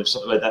car or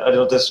something like that. I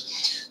don't know,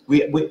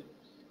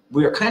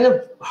 we are kind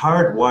of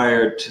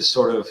hardwired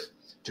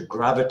to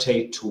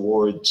gravitate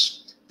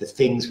towards the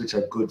things which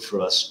are good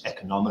for us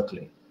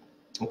economically.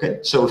 Okay,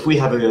 so if we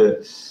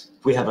want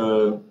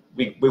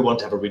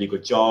to have a really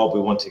good job,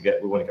 we want to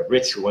get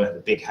rich, we want to have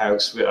a big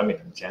house. I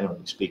mean,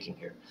 generally speaking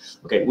here,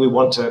 okay, we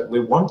want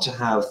to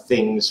have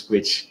things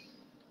which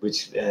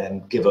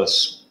give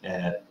us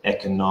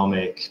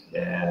economic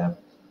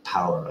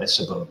power, I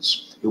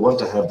suppose. We want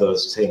to have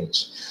those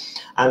things.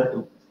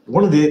 And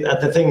one of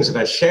the things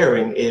about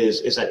sharing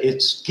is that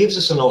it gives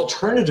us an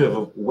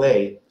alternative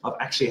way of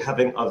actually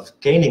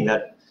gaining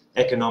that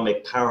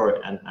economic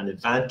power and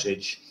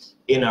advantage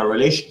in our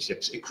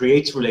relationships. It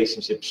creates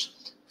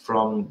relationships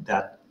from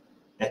that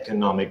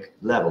economic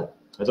level.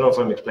 I don't know if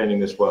I'm explaining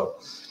this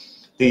well.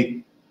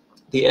 The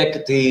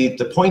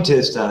point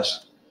is that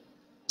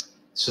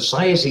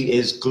society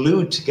is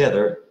glued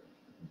together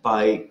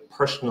by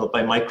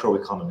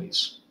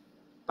microeconomies,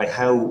 by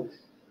how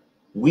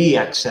we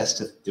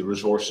access the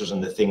resources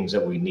and the things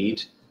that we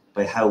need,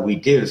 by how we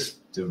give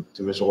the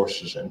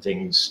resources and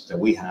things that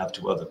we have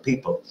to other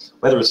people,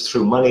 whether it's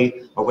through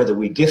money or whether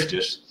we gift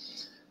it.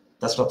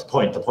 That's not the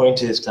point. The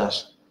point is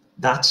that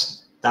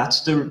that's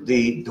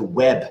the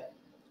web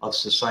of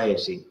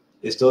society,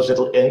 is those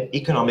little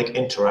economic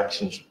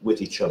interactions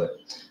with each other.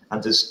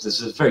 And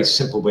there's a very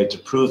simple way to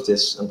prove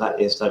this, and that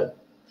is that,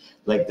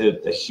 like,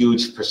 the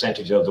huge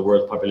percentage of the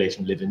world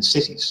population live in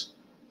cities.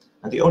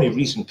 And the only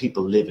reason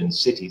people live in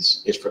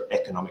cities is for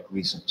economic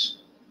reasons.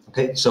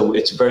 Okay, so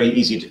it's very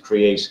easy to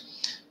create,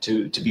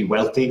 to be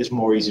wealthy. It's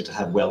more easy to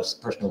have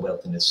wealth, personal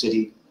wealth, in a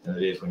city than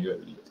it is when you're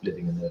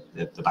living in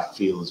the back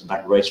fields,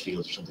 back rice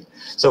fields or something.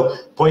 So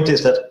point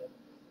is that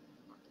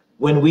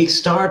when we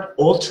start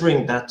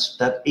altering that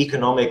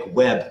economic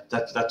web,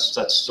 that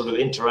sort of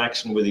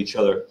interaction with each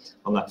other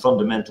on that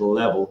fundamental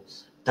level,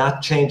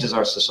 that changes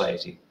our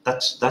society.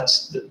 That's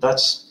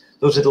those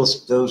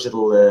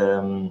little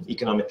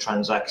economic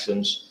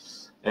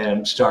transactions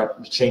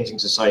start changing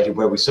society,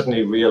 where we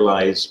suddenly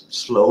realize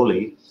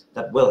slowly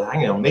that, well,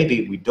 hang on,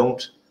 maybe we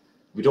don't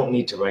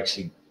need to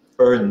actually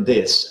earn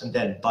this and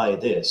then buy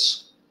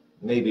this.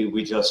 Maybe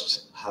we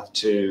just have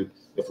to,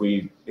 if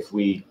we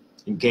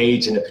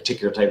engage in a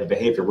particular type of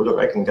behavior, well, look,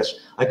 I can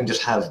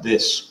just have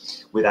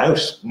this without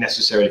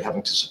necessarily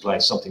having to supply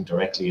something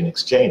directly in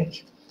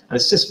exchange. And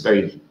it's this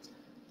very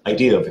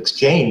idea of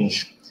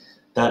exchange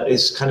that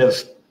is kind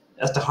of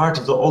at the heart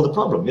of all the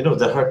problem. You know,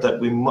 the heart that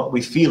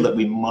we feel that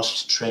we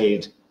must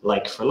trade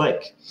like for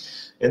like.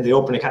 In the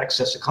open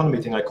access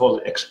economy thing, I call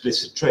it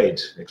explicit trade.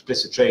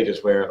 Explicit trade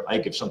is where I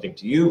give something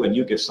to you and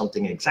you give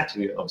something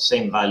exactly of the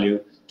same value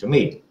to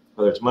me,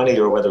 whether it's money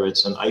or whether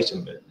it's an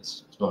item.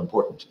 It's not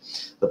important.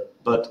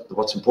 But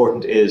what's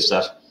important is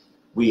that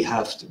we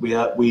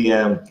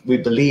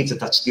believe that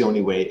that's the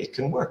only way it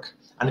can work.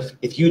 And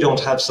if you don't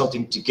have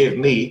something to give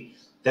me,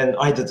 then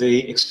either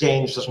the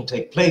exchange doesn't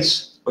take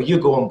place, or you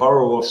go and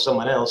borrow off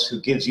someone else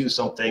who gives you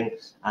something,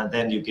 and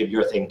then you give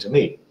your thing to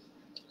me.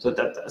 So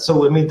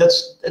I mean,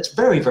 that's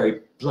very,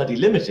 very bloody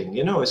limiting.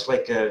 You know, it's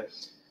like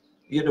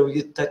you know,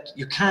 that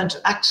you can't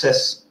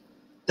access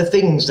the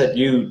things that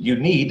you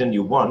need and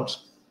you want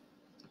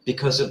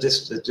because of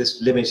this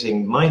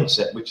limiting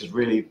mindset, which is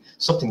really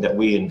something that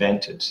we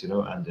invented. You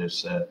know, and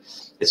it's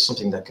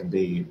something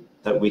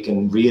that we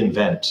can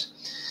reinvent.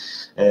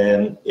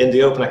 In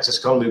the open access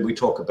economy, we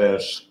talk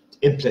about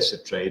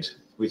implicit trade,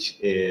 which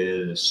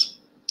is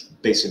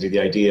basically the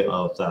idea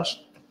of that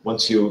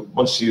once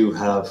you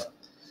have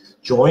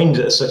joined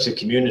such a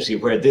community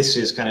where this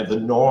is kind of the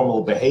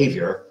normal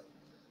behavior,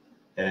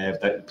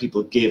 that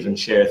people give and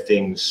share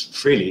things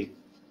freely.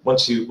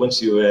 Once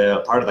you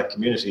are part of that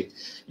community,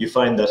 you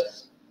find that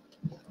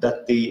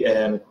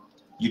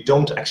you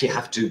don't actually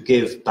have to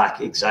give back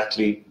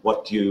exactly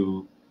what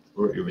you're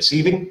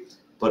receiving,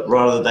 but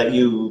rather that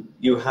you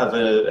have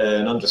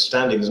an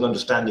understanding. There's an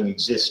understanding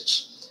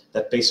exists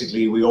that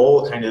basically we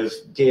all kind of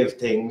give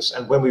things,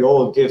 and when we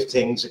all give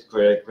things, it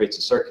creates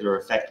a circular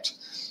effect,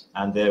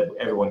 and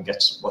everyone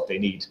gets what they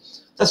need.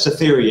 That's the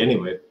theory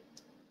anyway.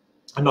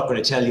 I'm not going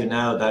to tell you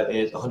now that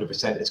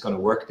 100% it's going to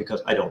work,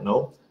 because I don't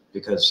know,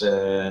 because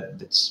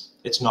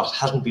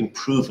hasn't been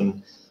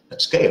proven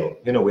at scale.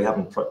 You know,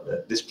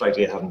 this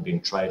idea hasn't been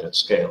tried at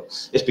scale.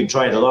 It's been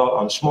tried a lot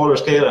on smaller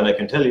scale, and I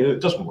can tell you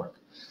it doesn't work.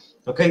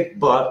 Okay,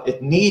 but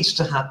it needs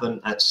to happen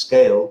at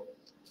scale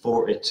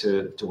for it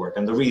to work.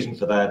 And the reason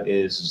for that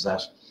is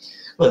that,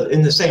 well,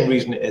 in the same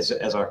reason as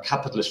our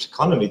capitalist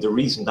economy, the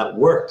reason that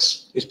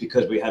works is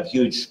because we have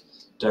huge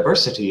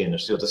diversity in it.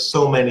 So there's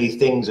so many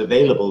things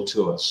available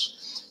to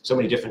us, so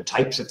many different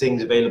types of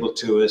things available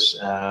to us,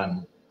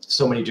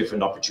 so many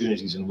different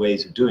opportunities and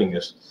ways of doing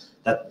it,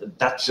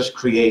 that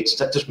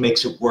just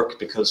makes it work,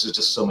 because there's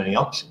just so many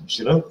options.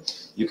 You know,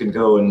 you can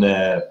go and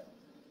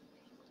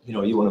you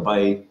know, you want to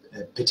buy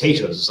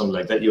potatoes or something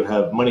like that. You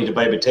have money to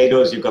buy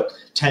potatoes. You've got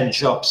 10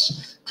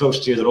 shops close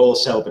to you that all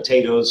sell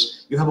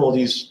potatoes. You have all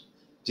these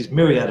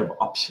myriad of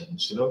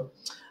options, you know,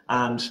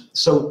 and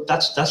so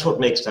that's what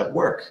makes that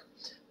work.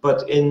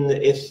 But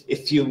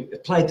if you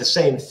applied the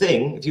same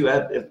thing,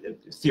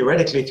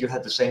 theoretically, if you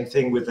had the same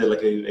thing with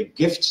a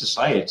gift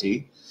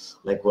society,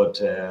 like what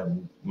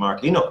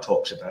Mark Enoch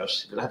talks about,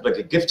 if you have like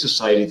a gift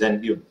society,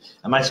 then you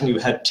imagine you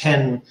had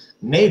 10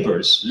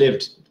 neighbors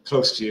lived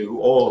close to you who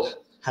all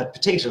had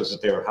potatoes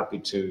that they were happy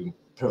to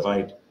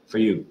provide for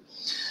you.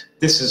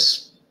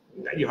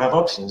 You have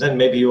options. Then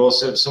maybe you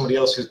also have somebody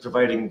else who's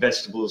providing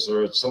vegetables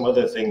or some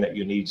other thing that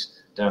you need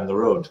down the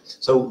road.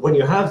 So when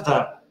you have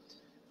that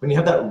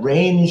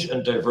range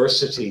and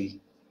diversity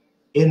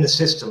in the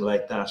system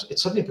like that, it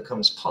suddenly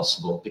becomes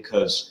possible,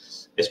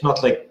 because it's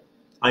not like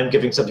I'm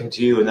giving something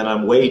to you and then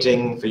I'm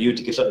waiting for you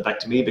to give something back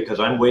to me because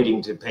I'm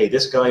waiting to pay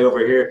this guy over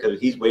here because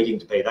he's waiting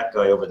to pay that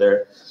guy over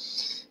there.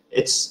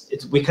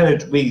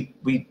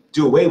 We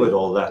do away with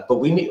all that, but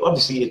we need,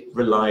 obviously it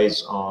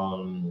relies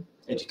on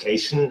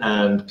education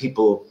and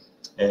people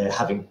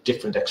having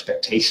different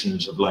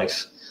expectations of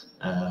life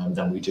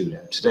than we do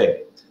now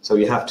today. So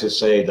you have to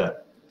say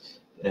that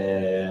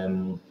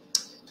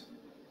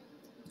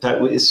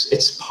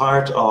it's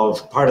part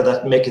of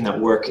that making that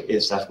work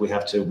is that we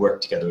have to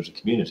work together as a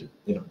community.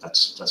 You know,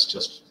 that's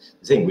just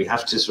the thing. We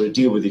have to sort of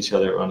deal with each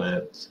other in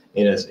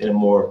a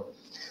more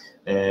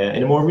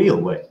real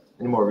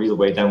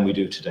way than we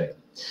do today.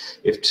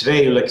 If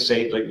today, like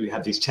we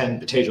have these 10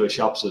 potato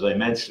shops that I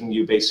mentioned,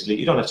 you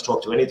don't have to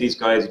talk to any of these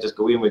guys. You just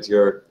go in with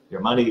your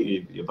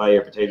money, you buy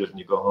your potatoes, and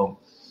you go home.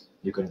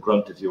 You can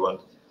grunt if you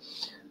want,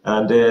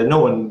 and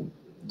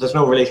there's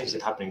no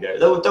relationship happening there.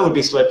 That would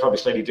be probably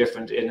slightly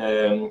different in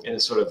a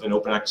sort of an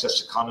open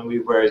access economy,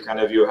 where kind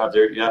of you have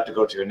to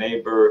go to your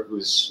neighbor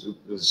who's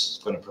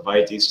going to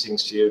provide these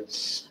things to you,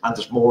 and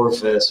there's more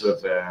of a sort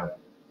of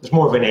there's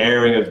more of an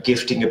airing of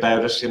gifting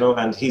about it, you know,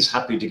 and he's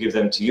happy to give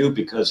them to you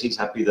because he's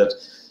happy that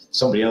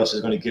somebody else is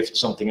going to gift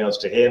something else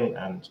to him,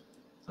 and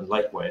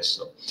likewise.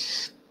 So,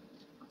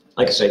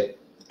 like I say,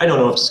 I don't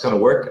know if it's going to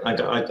work. I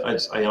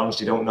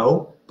honestly don't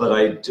know, but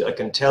I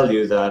can tell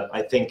you that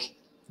I think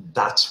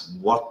that's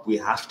what we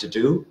have to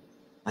do.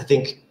 I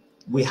think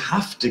we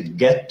have to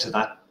get to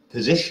that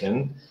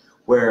position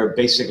where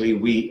basically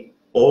we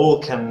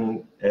all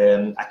can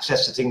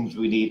access the things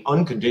we need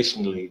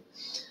unconditionally,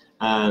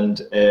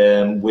 and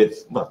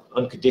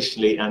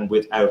unconditionally and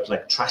without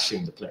like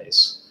trashing the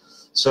place.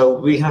 So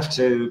we have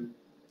to,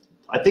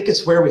 I think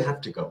it's where we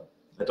have to go.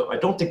 I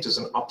don't think there's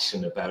an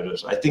option about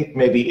it. I think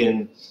maybe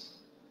in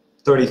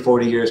 30,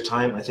 40 years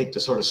time, I think the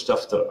sort of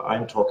stuff that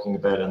I'm talking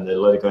about and the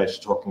lot of guys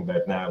are talking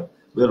about now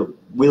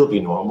will be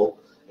normal.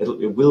 It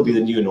will be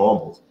the new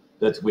normal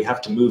that we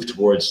have to move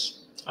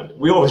towards. I mean,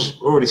 we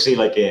already see,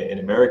 like in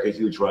America, a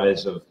huge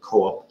rise of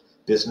co-op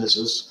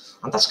businesses.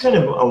 And that's going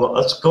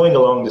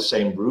along the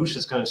same route.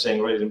 It's kind of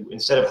saying, right,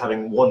 instead of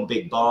having one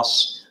big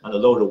boss and a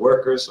load of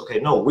workers, okay,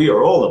 no, we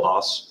are all the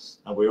boss,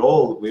 and we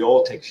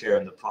all take share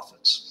in the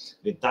profits.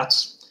 I mean,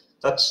 that's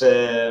not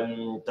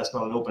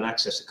an open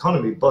access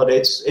economy, but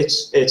it's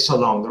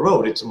along the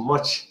road. It's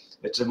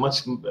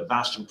a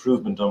vast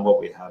improvement on what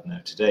we have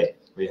now today.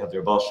 We have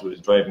their boss who is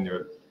driving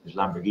his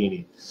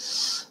Lamborghini,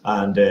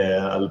 and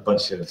a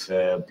bunch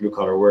of blue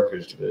collar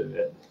workers,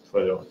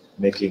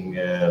 making.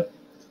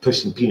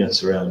 Pushing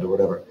peanuts around or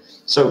whatever.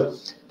 So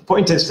the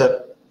point is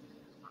that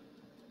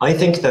I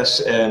think that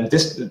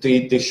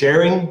the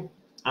sharing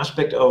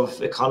aspect of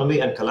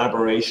economy and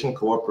collaboration,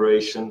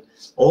 cooperation,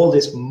 all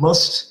this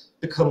must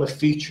become a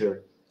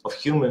feature of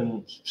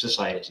human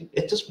society.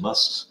 It just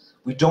must.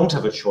 We don't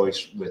have a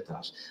choice with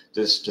that.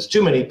 There's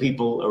too many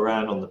people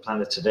around on the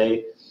planet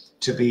today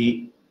to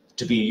be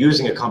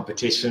using a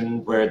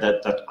competition where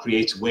that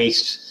creates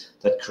waste,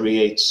 that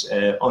creates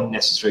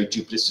unnecessary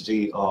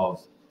duplicity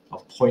of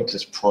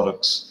pointless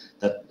products,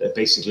 that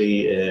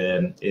basically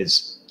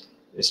is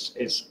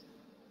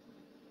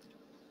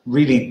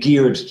really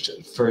geared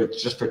for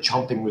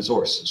chomping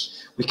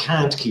resources. We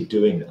can't keep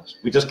doing that.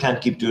 We just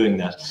can't keep doing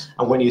that.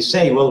 And when you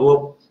say,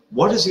 well,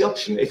 what is the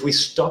option if we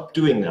stop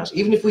doing that?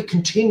 Even if we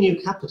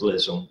continue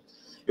capitalism,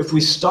 if we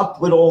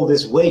stop with all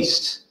this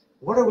waste,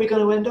 what are we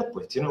going to end up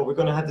with? You know, we're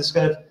going to have this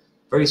kind of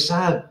very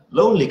sad,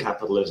 lonely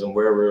capitalism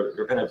where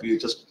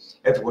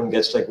everyone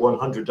gets like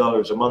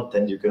 $100 a month,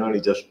 and you can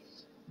only just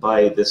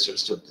buy this sort of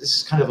stuff. This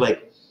is kind of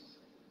like,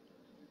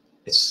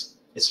 it's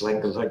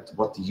like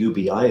what the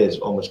UBI is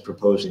almost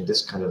proposing,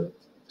 this kind of,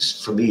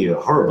 for me, a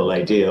horrible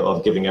idea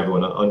of giving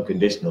everyone an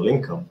unconditional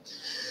income.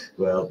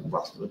 Well,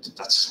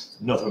 that's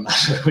another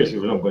matter, which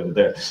we don't go into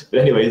there. But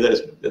anyway,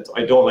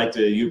 I don't like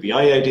the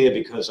UBI idea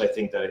because I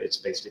think that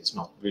it's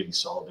not really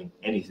solving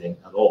anything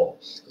at all.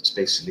 It's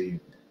basically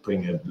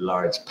putting a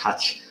large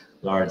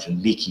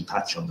and leaky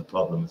patch on the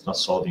problem. It's not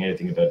solving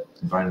anything about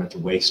environmental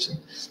waste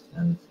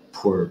and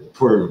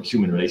poor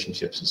human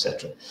relationships,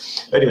 etc.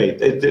 Anyway,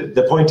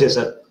 the point is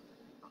that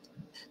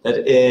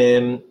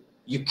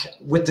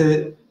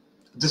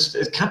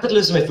this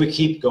capitalism, if we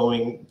keep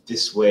going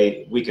this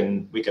way, we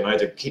can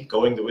either keep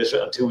going the way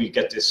until we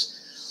get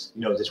this,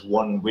 this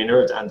one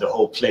winner and the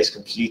whole place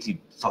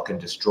completely fucking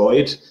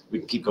destroyed. We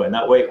can keep going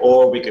that way,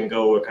 or we can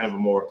go a kind of a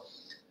more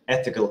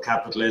ethical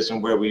capitalism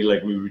where we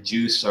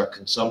reduce our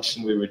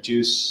consumption, we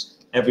reduce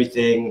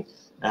everything,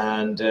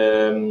 and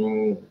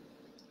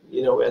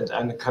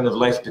and kind of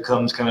life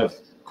becomes kind of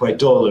quite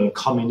dull and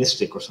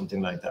communistic or something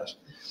like that.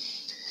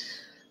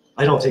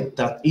 I don't think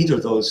that either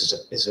of those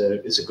is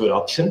a good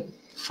option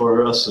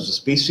for us as a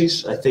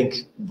species. I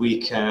think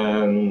we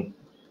can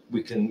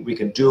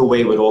do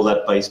away with all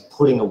that by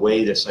putting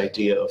away this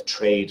idea of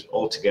trade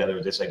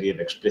altogether, this idea of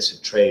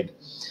explicit trade,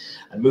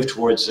 and move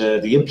towards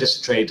the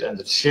implicit trade and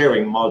the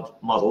sharing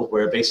model,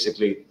 where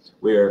basically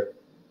we're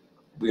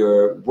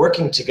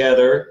working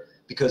together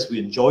because we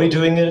enjoy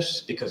doing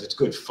it, because it's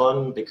good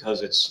fun,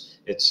 because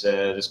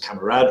there's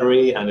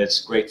camaraderie and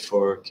it's great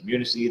for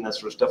community and that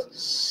sort of stuff.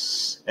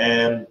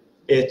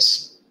 It's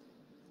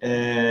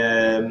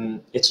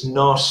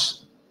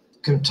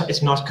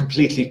not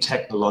completely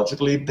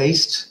technologically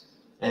based.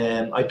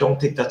 I don't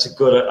think that's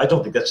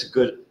a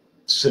good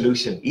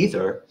solution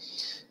either,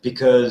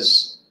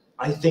 because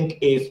I think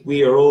if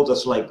we are all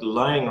just like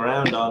lying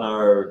around on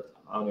our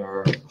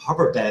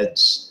hover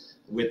beds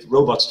with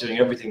robots doing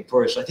everything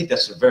for us, I think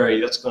that's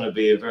going to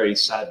be a very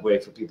sad way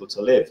for people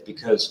to live,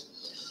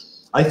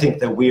 because I think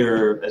that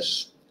we're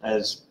as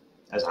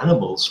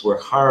animals, we're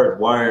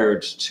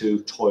hardwired to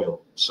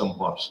toil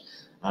somewhat,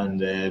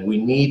 and we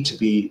need to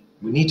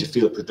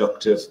feel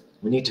productive.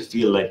 We need to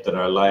feel like that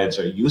our lives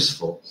are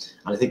useful,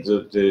 and I think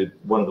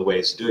one of the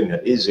ways of doing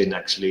that is in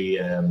actually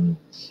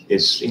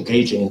is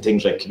engaging in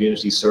things like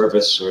community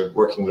service or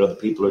working with other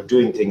people or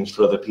doing things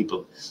for other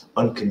people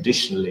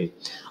unconditionally.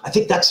 I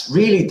think that's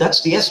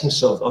the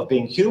essence of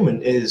being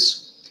human,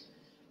 is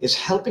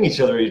helping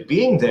each other, is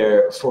being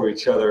there for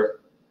each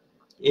other,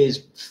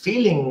 is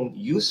feeling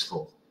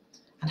useful.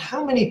 And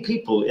how many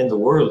people in the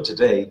world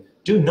today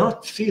do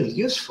not feel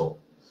useful?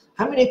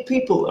 How many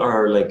people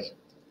are like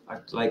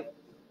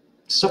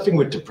suffering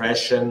with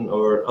depression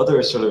or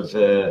other sort of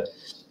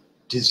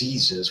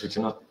diseases, which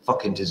are not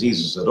fucking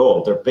diseases at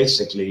all? They're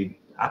basically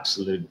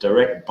absolute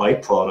direct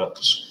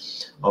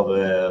byproducts of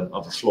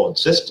a flawed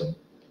system.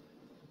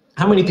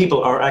 How many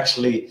people are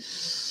actually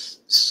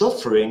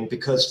suffering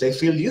because they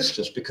feel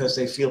useless, because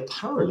they feel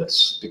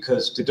powerless,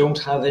 because they don't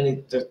have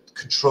any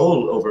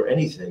control over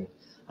anything,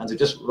 and they're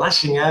just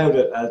lashing out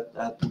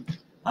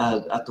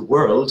at the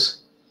world,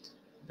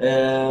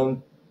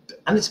 and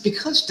it's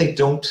because they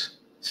don't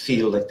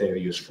feel like they are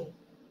useful.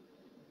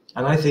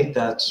 And I think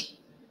that's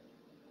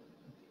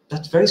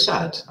very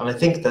sad. And I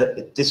think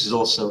that this is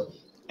also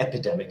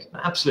epidemic, an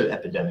absolute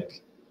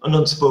epidemic, an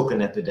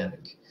unspoken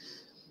epidemic.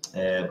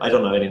 I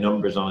don't have any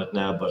numbers on it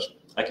now, but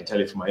I can tell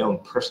you from my own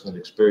personal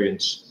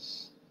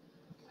experience,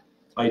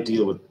 I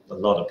deal with a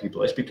lot of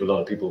people. I speak to a lot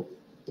of people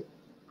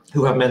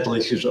who have mental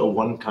issues of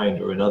one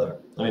kind or another.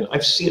 I mean, I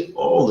see it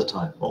all the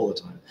time.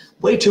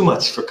 Way too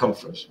much for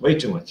comfort, way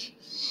too much.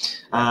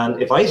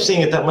 And if I'm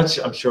seeing it that much,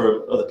 I'm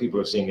sure other people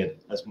are seeing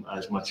it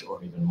as much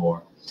or even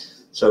more.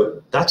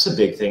 So that's a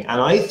big thing.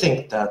 And I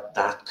think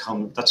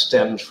that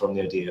stems from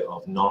the idea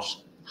of not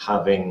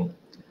having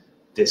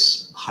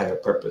this higher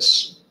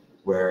purpose,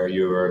 where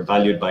you're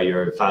valued by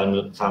your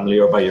family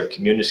or by your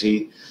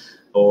community,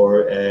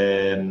 or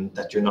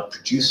that you're not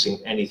producing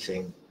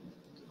anything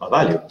of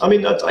value. I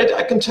mean,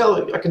 I can tell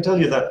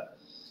you that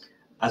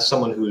as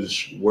someone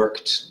who's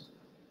worked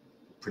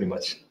pretty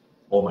much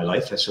all my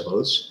life, I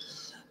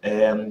suppose,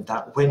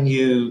 that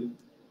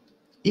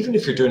even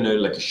if you're doing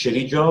like a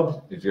shitty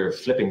job, if you're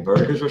flipping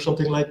burgers or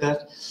something like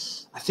that,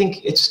 I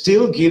think it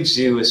still gives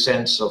you a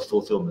sense of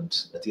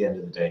fulfillment at the end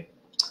of the day.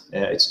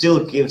 It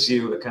still gives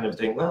you a kind of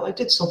thing, well, I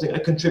did something, I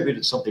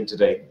contributed something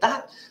today.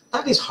 That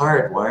is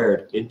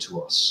hardwired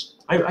into us.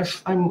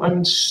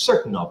 I'm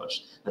certain of it,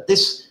 that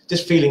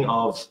this feeling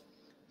of,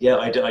 yeah,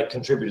 I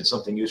contributed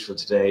something useful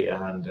today,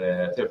 and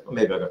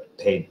maybe I got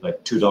paid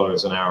like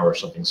 $2 an hour or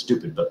something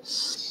stupid, but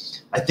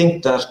I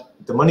think that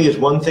the money is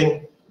one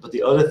thing, but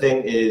the other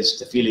thing is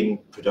the feeling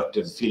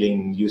productive,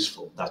 feeling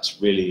useful.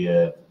 That's really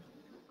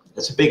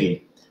that's a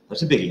biggie.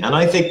 That's a biggie. And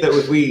I think that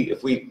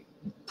if we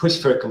push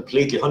for a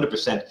completely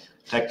 100%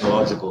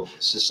 technological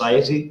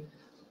society,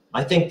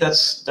 I think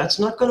that's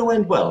not going to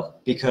end well,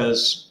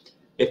 because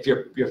if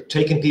you're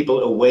taking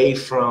people away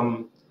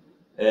from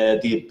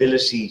the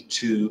ability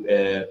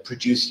to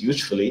produce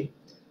usefully,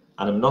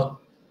 and I'm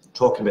not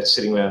talking about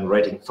sitting around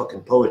writing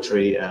fucking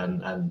poetry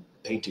and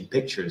painting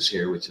pictures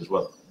here, which is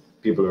what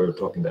people are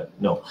talking about.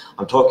 No,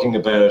 I'm talking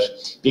about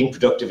being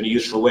productive in a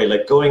useful way,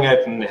 like going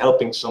out and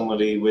helping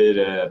somebody with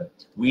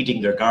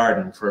weeding their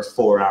garden for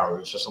 4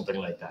 hours or something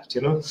like that.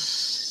 You know,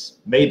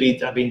 maybe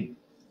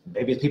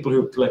people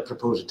who like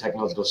propose a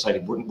technological society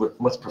would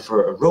much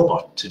prefer a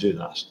robot to do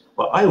that.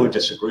 Well, I would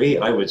disagree.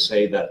 I would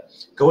say that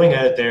going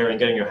out there and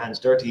getting your hands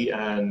dirty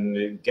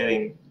and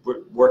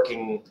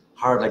working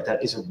hard like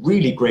that is a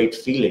really great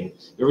feeling.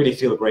 You really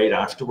feel great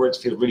afterwards,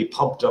 feel really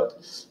pumped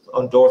up,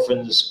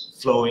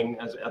 endorphins flowing.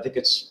 I think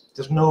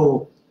there's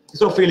no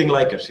feeling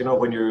like it, you know,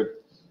 when you're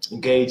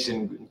engaged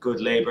in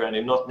good labor and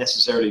you're not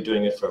necessarily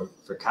doing it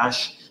for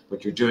cash,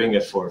 but you're doing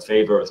it for a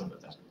favor or something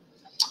like that.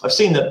 I've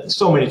seen that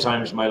so many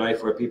times in my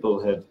life where people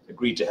have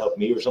agreed to help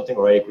me or something,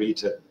 or I agreed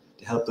to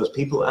help those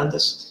people, and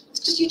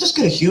you just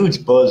get a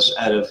huge buzz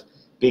out of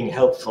being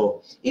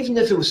helpful, even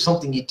if it was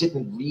something you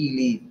didn't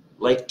really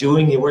like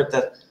doing, you weren't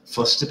that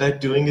fussed about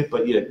doing it,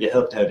 but you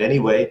helped out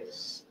anyway.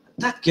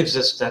 That gives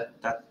us that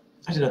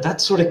I don't know, that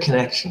sort of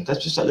connection.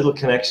 That's just that little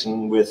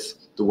connection with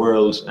the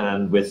world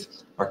and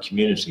with our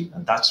community,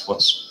 and that's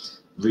what's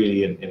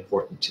really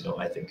important, you know,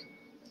 I think.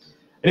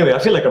 Anyway, I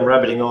feel like I'm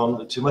rabbiting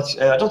on too much.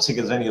 I don't think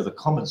there's any other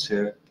comments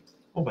here.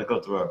 Oh my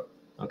God, there are.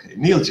 Okay,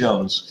 Neil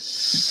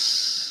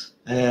Jones.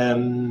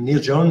 Neil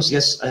Jones,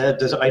 yes.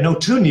 I know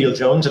two Neil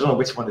Jones. I don't know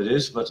which one it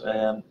is, but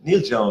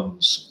Neil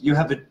Jones, you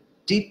have a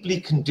deeply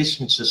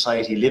conditioned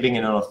society living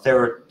in an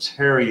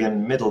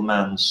authoritarian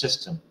middleman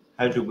system.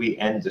 How do we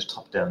end this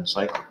top-down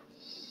cycle?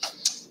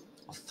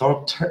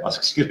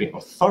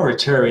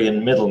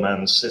 Authoritarian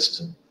middleman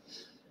system.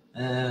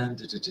 Yeah,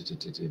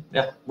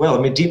 well,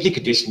 I mean, deeply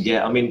conditioned,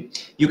 yeah. I mean,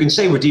 you can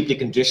say we're deeply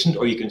conditioned,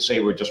 or you can say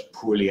we're just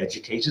poorly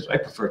educated. I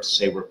prefer to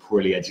say we're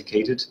poorly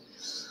educated.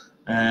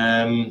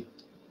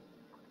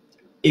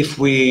 If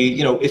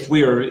we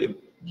are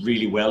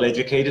really well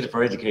educated, if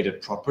we're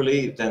educated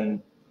properly,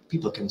 then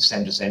people can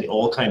send us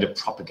all kind of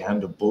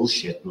propaganda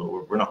bullshit.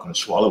 We're not going to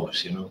swallow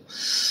it, you know.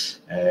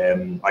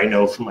 I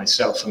know for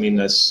myself, I mean,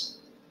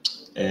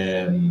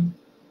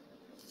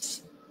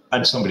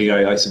 I'm somebody,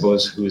 I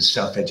suppose, who is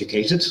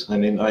self-educated. I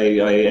mean,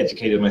 I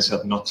educated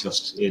myself not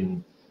just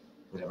in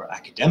whatever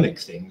academic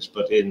things,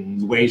 but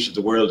in ways of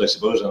the world, I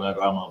suppose. And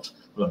I'm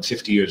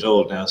 50 years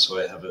old now, so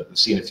I've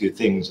seen a few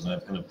things, and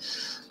I've kind of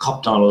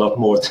copped on a lot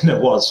more than I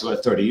was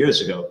 30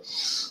 years ago.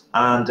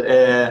 And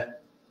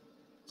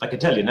I can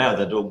tell you now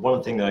that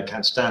one thing that I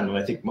can't stand, and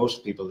I think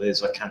most people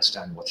is, I can't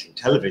stand watching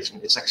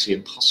television. It's actually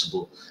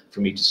impossible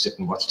for me to sit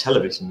and watch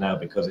television now,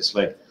 because it's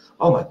like,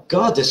 oh my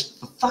God, this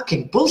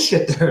fucking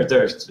bullshit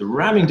they're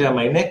ramming down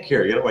my neck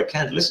here. You know, I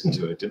can't listen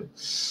to it. You know,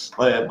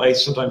 I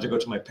sometimes go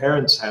to my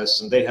parents'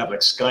 house and they have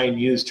like Sky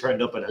News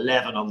turned up at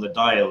 11 on the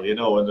dial, you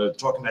know, and they're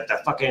talking about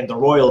the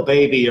royal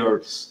baby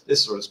or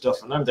this sort of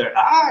stuff, and I'm there,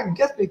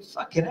 get me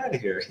fucking out of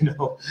here, you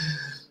know.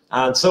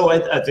 And so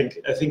I think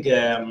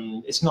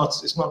it's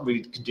not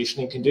really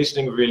conditioning.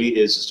 Conditioning really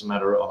is just a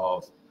matter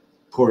of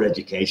poor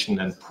education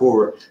and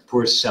poor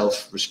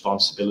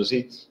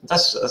self-responsibility.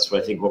 That's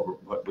what I think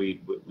what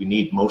we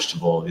need most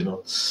of all. You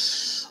know,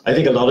 I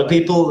think a lot of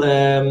people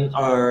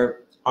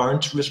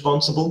aren't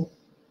responsible.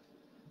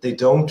 They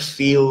don't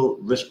feel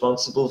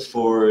responsible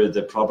for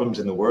the problems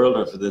in the world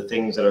or for the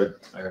things that are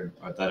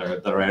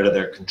out of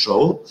their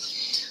control.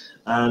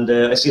 And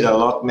I see that a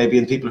lot, maybe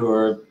in people who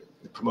are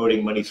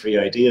promoting money-free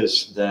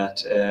ideas,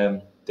 that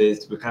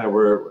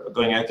we're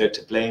going out there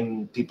to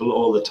blame people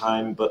all the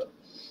time, but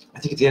I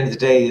think at the end of the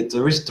day,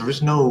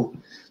 there's no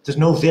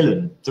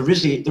villain. There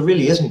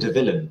really isn't a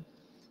villain.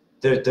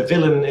 The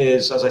villain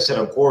is, as I said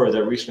on Quora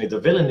there recently, the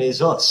villain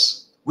is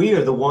us. We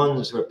are the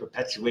ones who are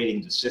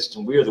perpetuating the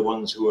system. We are the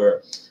ones who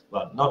are,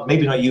 well,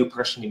 maybe not you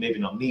personally, maybe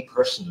not me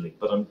personally,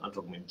 but I'm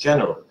talking in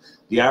general.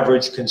 The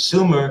average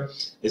consumer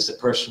is the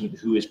person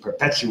who is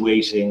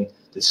perpetuating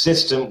the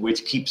system,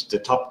 which keeps the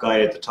top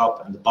guy at the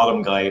top and the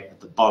bottom guy at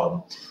the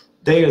bottom.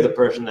 They are the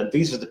person, and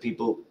these are the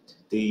people,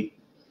 I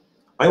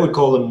like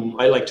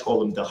to call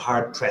them the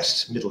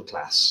hard-pressed middle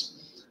class.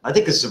 I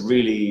think this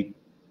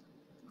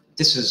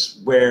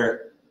is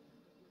where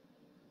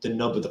the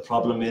nub of the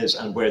problem is,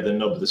 and where the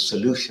nub of the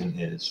solution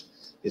is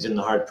in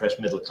the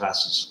hard-pressed middle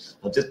classes.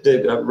 Now,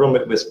 run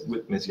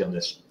with you on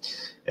this.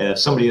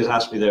 Somebody has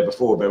asked me there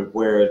before about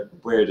where's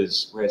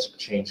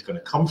change going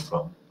to come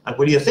from, and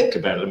what do you think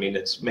about it? I mean,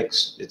 it's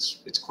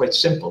quite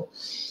simple.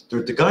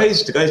 The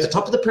guys at the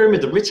top of the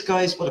pyramid, the rich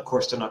guys, well, of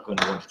course, they're not going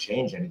to want to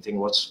change anything.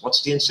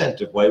 What's the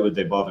incentive? Why would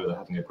they bother? They're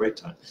having a great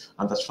time,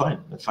 and that's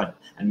fine. That's fine.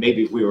 And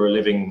maybe if we were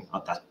living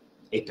at that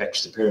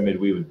apex of the pyramid,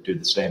 we would do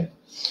the same.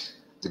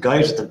 The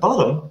guys at the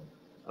bottom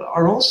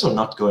are also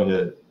not going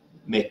to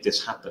make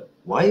this happen.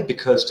 Why?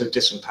 Because they're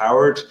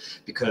disempowered,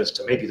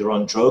 because maybe they're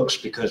on drugs,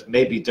 because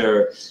maybe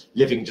they're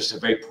living just a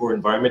very poor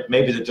environment,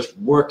 maybe they're just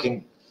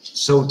working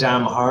so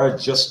damn hard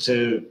just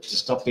to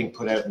stop being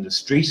put out in the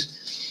street.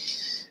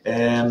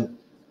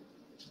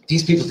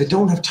 These people, they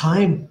don't have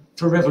time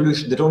for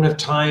revolution. They don't have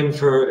time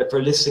for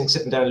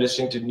sitting down and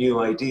listening to new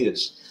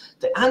ideas.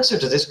 The answer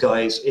to this,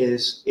 guys,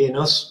 is in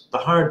us, the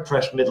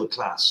hard-pressed middle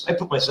class. I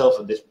put myself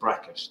in this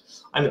bracket.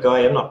 I'm a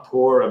guy, I'm not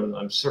poor,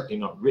 I'm certainly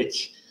not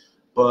rich,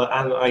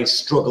 and I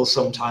struggle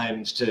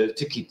sometimes to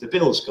keep the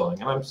bills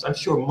going. And I'm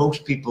sure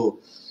most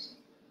people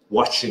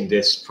watching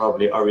this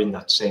probably are in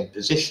that same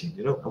position,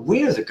 you know. And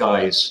we are the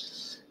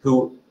guys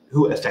who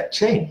affect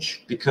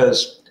change,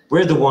 because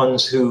we're the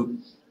ones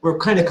we're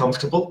kind of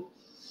comfortable.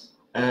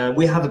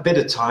 We have a bit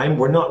of time.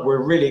 We're not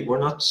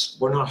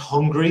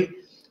hungry.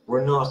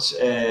 We're not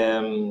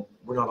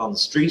on the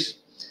street.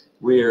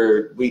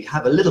 We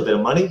have a little bit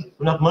of money.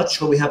 Not much,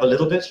 but we have a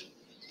little bit.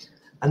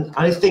 And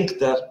I think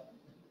that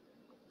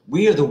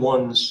we are the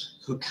ones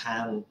who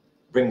can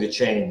bring the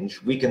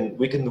change. We can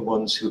the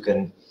ones who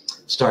can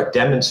start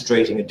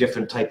demonstrating a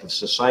different type of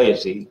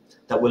society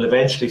that will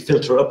eventually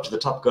filter up to the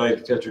top guys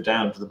and filter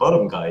down to the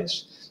bottom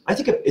guys. I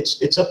think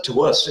it's up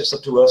to us. It's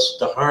up to us,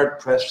 the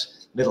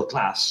hard-pressed middle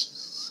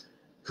class,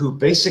 who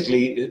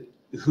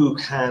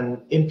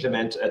can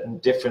implement a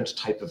different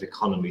type of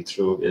economy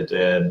through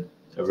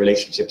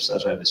relationships,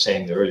 as I was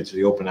saying earlier, to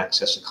the open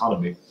access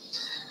economy,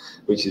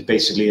 which is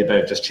basically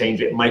about just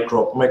changing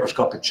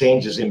microscopic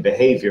changes in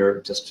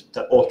behavior just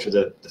to alter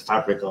the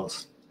fabric of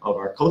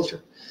our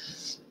culture.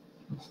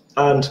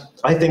 And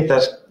I think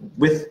that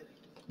with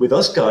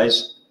us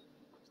guys,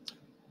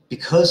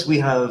 because we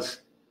have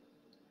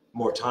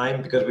more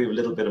time, because we have a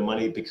little bit of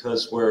money,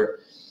 because we're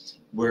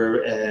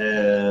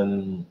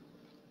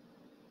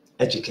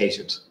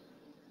educated,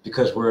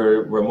 because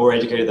we're more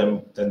educated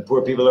than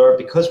poor people are.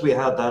 Because we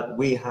have that,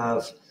 we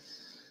have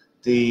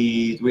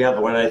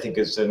what I think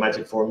is the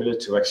magic formula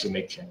to actually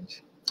make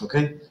change.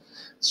 Okay,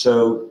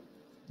 so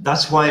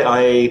that's why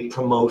I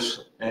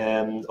promote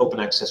open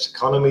access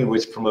economy,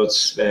 which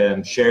promotes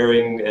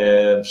sharing,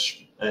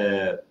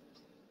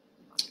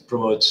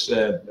 promotes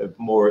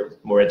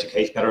more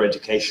education, better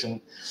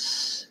education.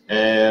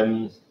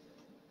 I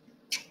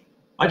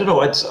don't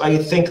know. I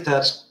think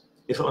that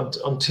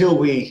until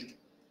we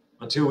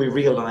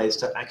realize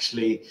that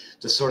actually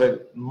the sort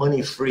of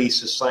money-free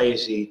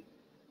society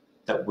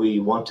that we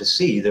want to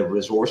see, the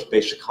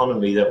resource-based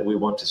economy that we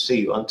want to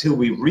see, until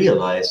we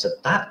realize that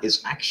that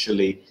is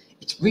actually,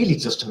 it's really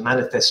just a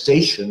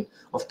manifestation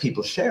of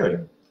people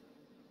sharing.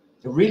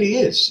 It really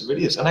is. It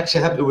really is. And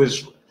actually, it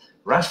was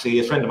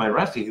Rafi, a friend of mine,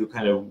 Rafi, who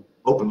kind of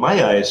opened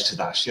my eyes to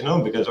that, you know,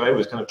 because I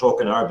was kind of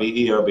talking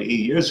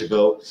RBE years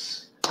ago,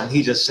 and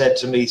he just said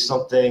to me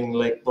something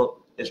like, "But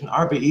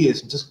RBE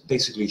isn't just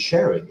basically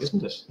sharing,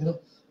 isn't it?" You know,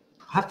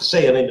 I have to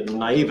say, I mean,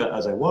 naive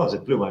as I was,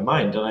 it blew my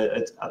mind,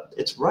 and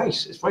it's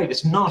right. It's right.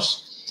 It's not.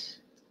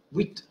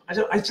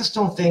 I just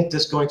don't think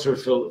this going through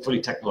a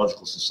fully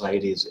technological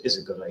society is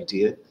a good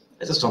idea.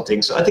 I just don't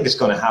think so. I think it's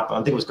going to happen.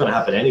 I think it's going to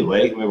happen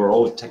anyway. I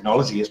mean,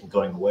 technology isn't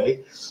going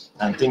away,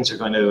 and things are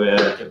going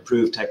to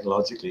improve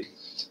technologically.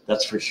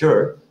 That's for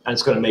sure, and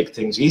it's going to make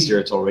things easier.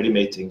 It's already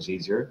made things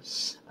easier,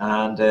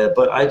 and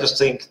but I just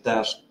think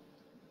that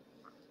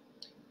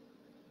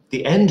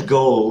the end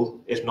goal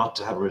is not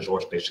to have a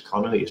resource-based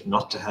economy. It's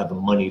not to have a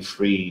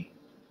money-free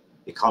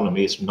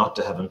economy. It's not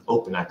to have an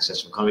open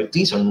access economy.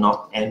 These are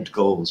not end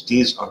goals.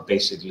 These are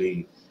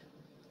basically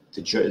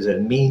the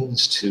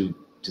means to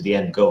the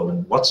end goal.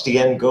 And what's the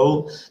end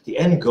goal? The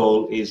end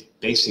goal is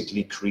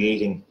basically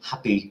creating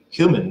happy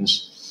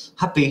humans,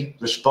 happy,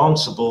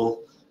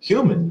 responsible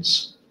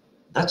humans.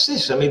 That's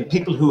it. I mean,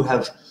 people who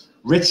have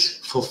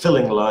rich,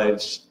 fulfilling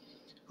lives,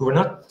 who are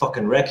not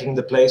fucking wrecking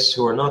the place,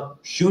 who are not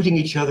shooting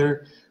each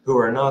other, who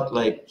are not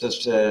like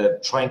just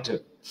trying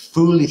to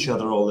fool each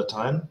other all the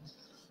time,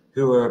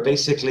 who are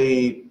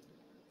basically,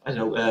 I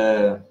don't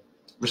know,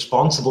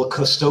 responsible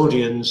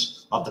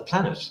custodians of the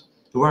planet,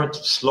 who aren't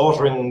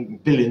slaughtering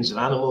billions of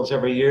animals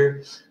every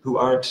year, who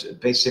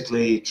aren't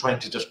basically trying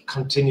to just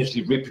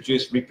continuously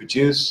reproduce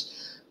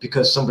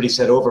because somebody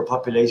said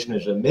overpopulation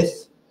is a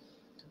myth.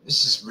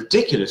 This is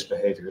ridiculous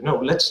behavior. No,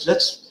 let's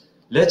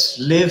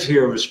live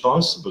here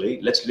responsibly.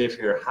 Let's live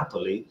here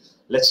happily.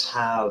 Let's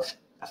have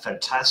a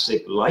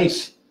fantastic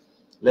life.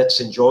 Let's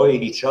enjoy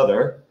each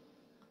other,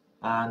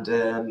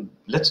 and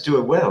let's do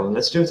it well. And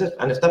let's do it.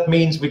 And if that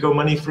means we go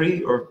money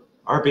free or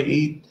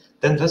RBE,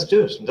 then let's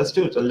do it. Let's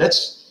do it. And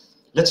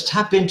let's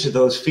tap into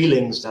those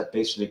feelings that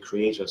basically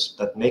create us,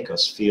 that make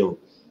us feel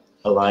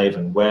alive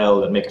and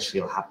well, and make us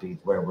feel happy,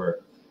 where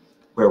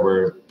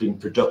we're being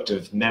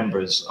productive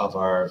members of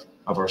our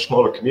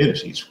smaller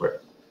communities.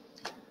 Where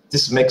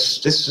this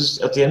is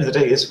at the end of the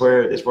day is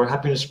where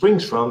happiness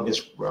springs from,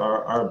 is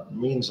our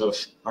means of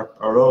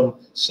our own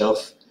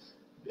self,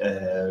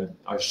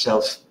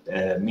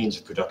 means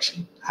of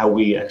production, how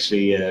we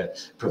actually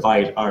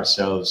provide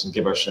ourselves and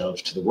give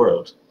ourselves to the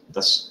world.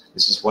 This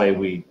is why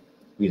we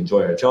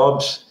enjoy our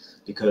jobs,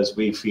 because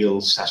we feel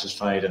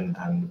satisfied and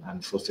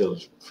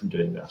fulfilled from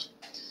doing that.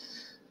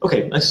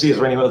 Okay, let's see if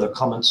there are any other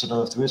comments. I don't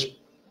know if there is.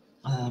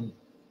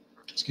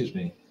 Excuse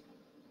me.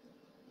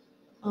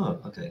 Oh,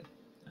 okay.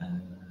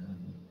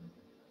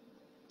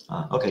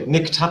 Okay,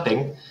 Nick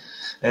Tapping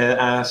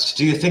asked,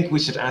 do you think we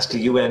should ask the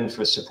UN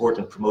for support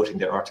in promoting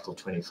their Article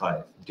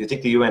 25? Do you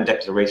think the UN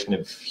Declaration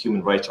of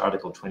Human Rights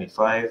Article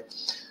 25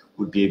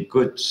 would be a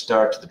good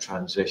start to the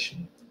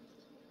transition?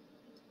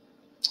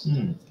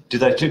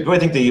 Do I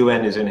think the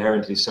UN is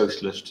inherently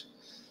socialist?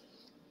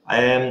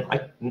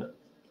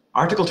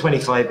 Article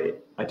 25,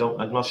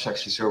 I'm not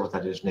actually sure what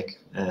that is, Nick.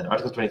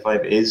 Article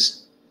 25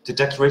 is the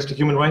Declaration of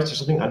Human Rights or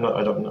something? I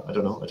don't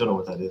know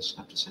what that is, I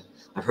have to say.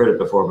 I've heard it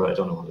before, but I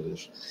don't know what it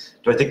is.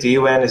 Do I think the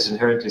UN is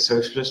inherently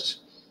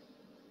socialist?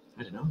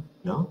 I don't know.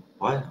 No?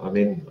 Why? I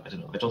mean, I don't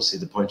know. I don't see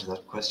the point of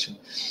that question.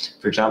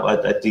 For example,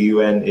 the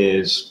UN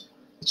it's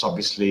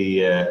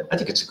obviously, I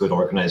think it's a good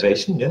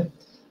organization, yeah.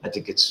 I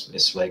think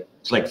it's like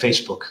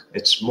Facebook.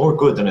 It's more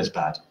good than it's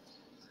bad.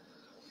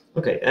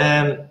 Okay,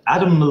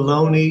 Adam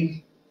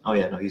Maloney. Oh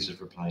yeah, no, he's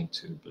just replying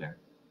to Blair.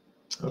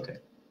 Okay.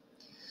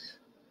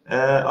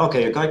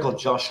 Okay, a guy called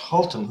Josh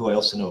Halton, who I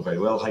also know very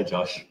well. Hi,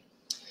 Josh.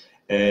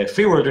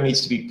 Free Worlder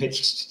needs to be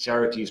pitched to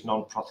charities,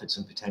 non-profits,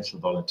 and potential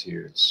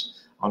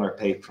volunteers.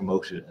 HonorPay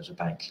promoted as a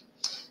bank.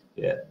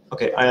 Yeah.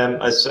 Okay.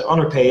 As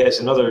HonorPay is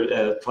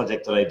another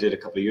project that I did a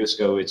couple of years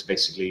ago. It's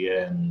basically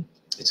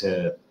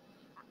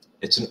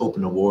it's an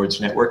open awards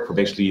network where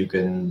basically you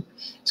can.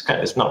 It's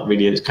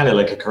kind of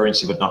like a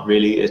currency, but not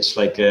really. It's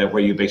like where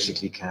you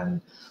basically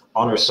can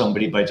honor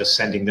somebody by just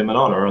sending them an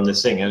honor on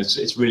this thing, and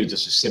it's really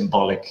just a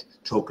symbolic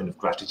token of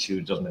gratitude.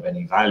 It doesn't have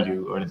any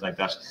value or anything like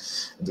that.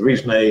 And the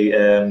reason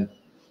I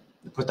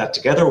put that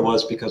together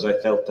was because I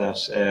felt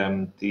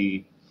that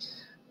the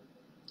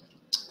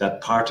that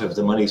part of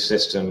the money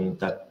system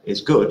that is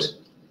good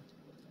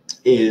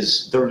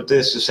is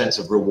there's a sense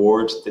of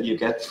reward that you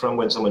get from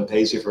when someone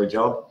pays you for a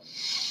job.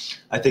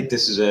 I think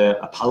this is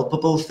a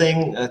palpable thing.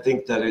 I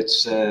think that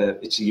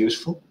it's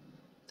useful,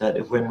 that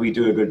if when we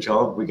do a good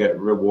job, we get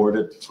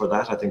rewarded for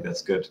that. I think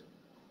that's good.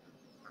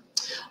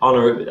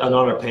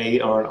 Honor pay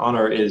or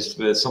honor is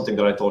something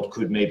that I thought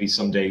could maybe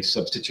someday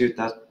substitute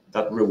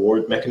that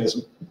reward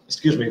mechanism.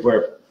 Excuse me,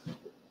 where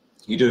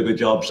you do a good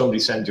job, somebody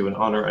sends you an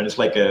honor, and it's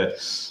like a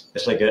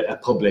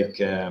public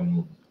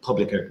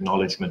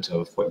acknowledgement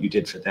of what you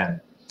did for them,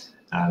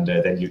 and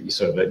then you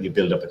sort of you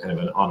build up a kind of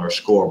an honor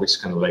score, which is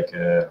kind of like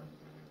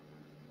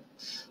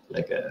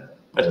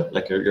I don't know,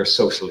 like your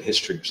social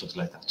history or something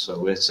like that.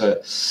 So it's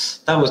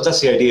that's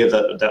the idea of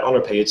that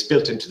honor pay. It's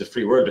built into the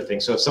free worlder thing.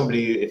 So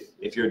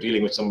if you're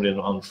dealing with somebody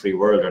on free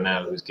worlder now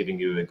who's giving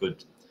you a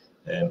good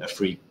a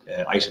free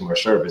item or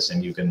service,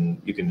 and you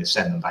can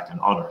send them back an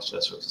honor. So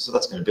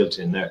that's kind of built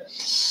in there.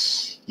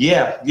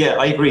 Yeah,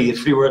 I agree.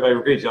 I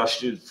agree, Josh.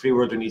 Free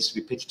worlder needs to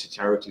be pitched to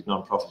charities,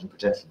 non-profits, and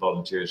potential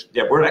volunteers.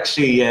 Yeah, we're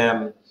actually.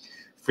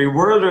 Free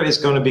Worlder is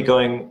going to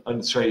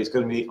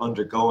be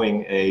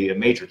undergoing a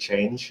major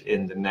change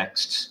in the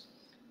next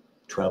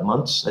 12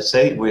 months, let's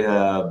say. We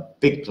have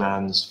big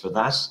plans for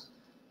that.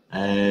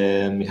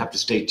 You have to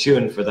stay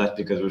tuned for that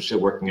because we're still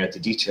working out the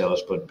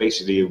details, but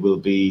basically it will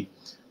be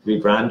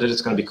rebranded.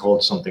 It's going to be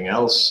called something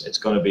else. It's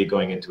going to be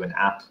going into an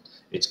app.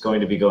 It's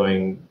going to be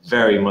going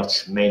very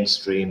much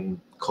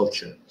mainstream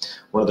culture.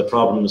 One of the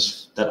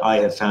problems that I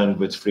have found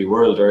with Free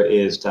Worlder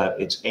is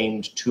that it's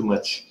aimed too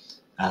much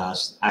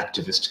as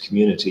activist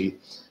community,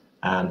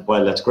 and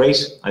while that's great,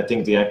 I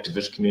think the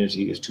activist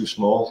community is too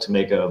small to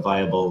make a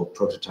viable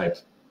prototype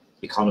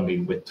economy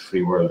with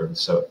Free Worlder.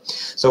 So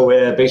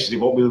basically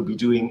what we'll be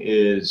doing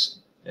is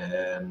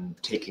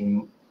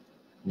taking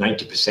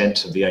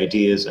 90% of the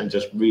ideas and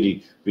just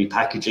really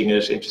repackaging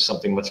it into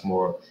something much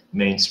more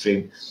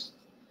mainstream.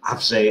 I have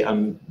to say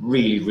I'm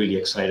really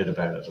excited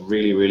about it. I'm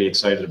really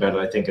excited about it.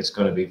 I think it's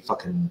going to be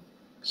fucking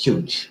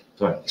huge.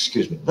 Sorry,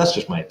 excuse me, that's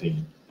just my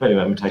opinion.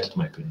 Anyway, I'm entitled to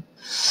my opinion.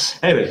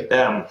 Anyway,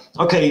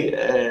 okay.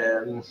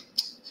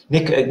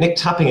 Nick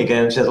tapping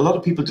again says a lot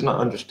of people do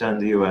not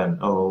understand the UN.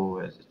 Oh,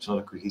 it's not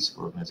a cohesive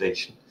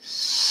organization.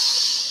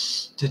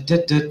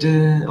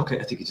 Okay,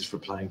 I think he's just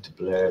replying to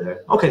Blair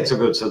there. Okay, so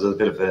good. So there's a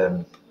bit of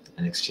an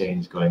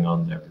exchange going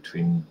on there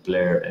between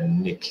Blair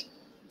and Nick.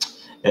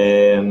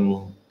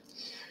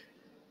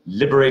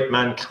 Liberate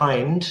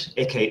Mankind,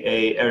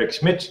 aka Eric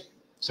Schmidt.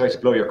 Sorry to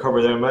blow your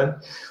cover there,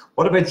 man.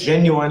 What about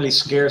genuinely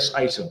scarce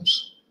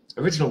items?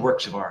 Original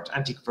works of art,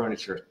 antique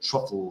furniture,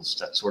 truffles,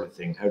 that sort of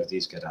thing. How do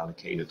these get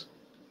allocated?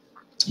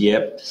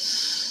 Yep.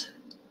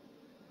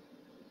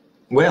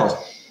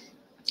 Well,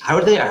 how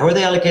are they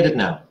allocated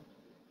now?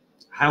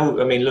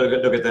 I mean, look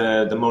at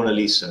the Mona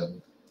Lisa.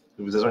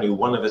 There's only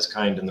one of its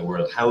kind in the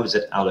world. How is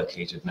it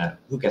allocated now?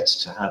 Who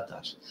gets to have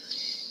that?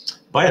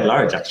 By and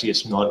large, actually,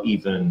 it's not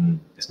even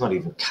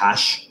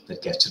cash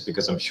that gets it,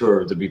 because I'm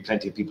sure there'll be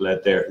plenty of people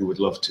out there who would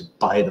love to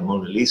buy the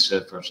Mona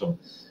Lisa for some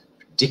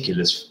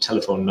ridiculous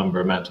telephone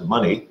number amount of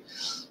money,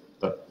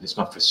 but it's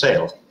not for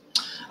sale,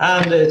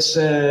 and it's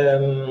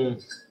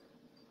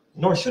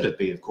nor should it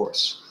be, of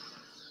course.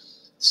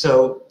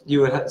 So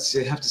you would have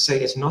to say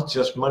it's not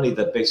just money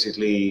that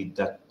basically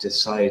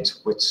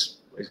decides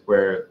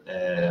where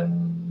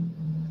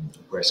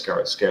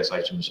scarce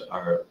items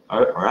are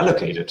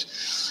allocated.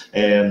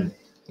 I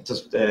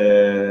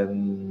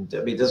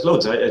mean, there's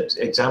loads of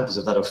examples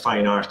of that, of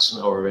fine arts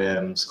or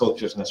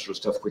sculptures and that sort of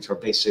stuff, which are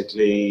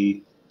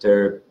basically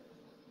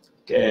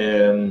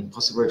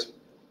what's the word?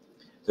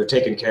 They're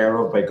taken care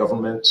of by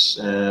governments,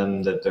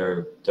 and that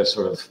they're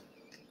sort of,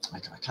 I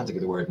can't think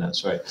of the word now,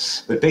 sorry,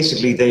 but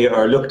basically they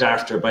are looked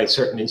after by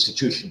certain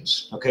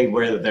institutions, okay,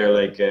 whether they're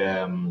like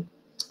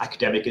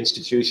academic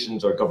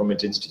institutions or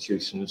government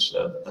institutions,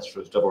 that sort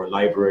of stuff, or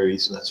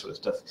libraries and that sort of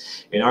stuff.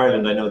 In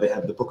Ireland, I know they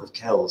have the Book of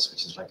Kells,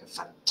 which is like a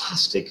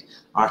fantastic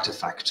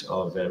artifact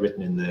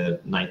written in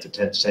the 9th or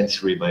 10th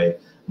century by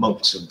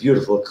monks, of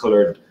beautiful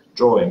coloured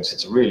drawings.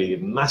 It's really a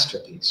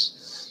masterpiece.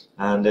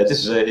 And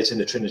it's in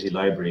the Trinity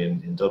Library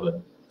in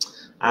Dublin.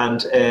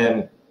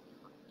 And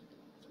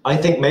I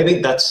think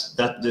maybe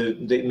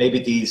maybe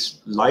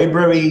these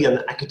library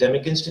and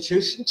academic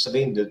institutions, I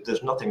mean,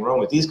 there's nothing wrong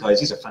with these guys.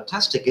 These are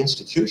fantastic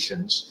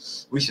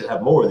institutions. We should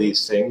have more of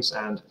these things.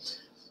 And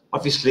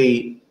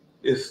obviously,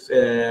 if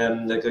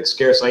like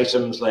scarce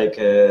items like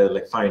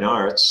fine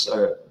arts,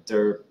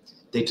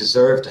 they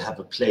deserve to have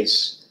a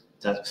place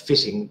that's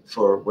fitting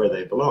for where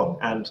they belong.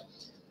 And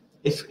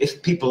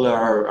if people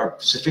are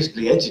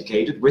sufficiently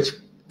educated, which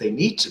they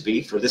need to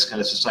be for this kind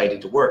of society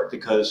to work,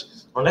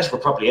 because unless we're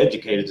properly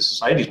educated, the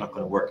society is not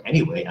going to work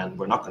anyway, and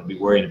we're not going to be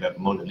worrying about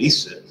Mona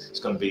Lisa. It's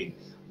going to be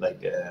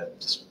like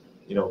just,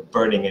 you know,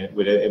 burning it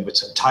with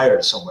some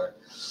tires somewhere.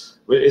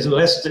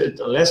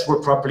 Unless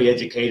we're properly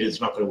educated, it's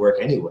not going to work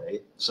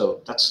anyway.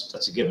 So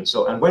that's a given.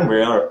 So, and when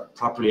we are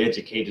properly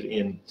educated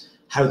in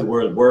how the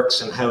world works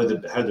and how to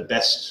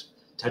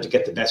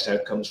get the best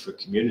outcomes for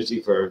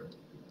community, for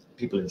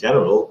people in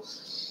general,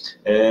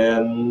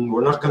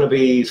 We're not going to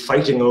be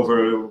fighting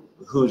over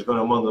who's going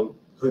to want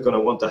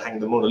to hang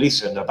the Mona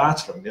Lisa in their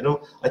bathroom. You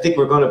know, I think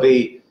we're going to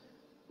be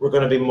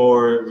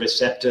more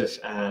receptive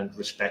and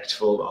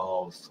respectful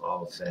of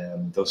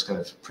those kind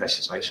of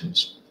precious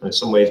items. And in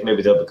some ways,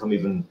 maybe they'll become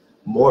even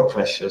more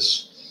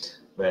precious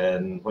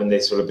when they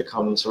sort of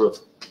become sort of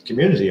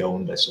community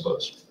owned, I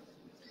suppose.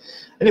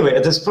 Anyway,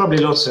 there's probably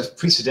lots of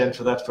precedent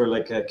for that, for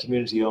like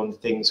community owned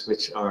things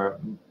which are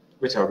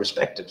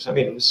respected. I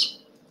mean,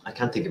 I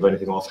can't think of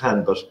anything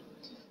offhand, but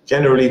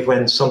generally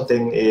when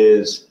something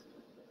is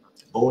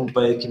owned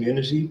by a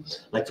community,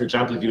 like for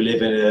example, if you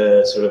live in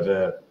a sort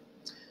of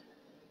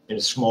in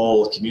a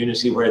small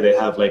community where they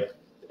have like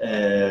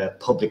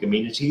public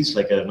amenities,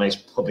 like a nice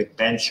public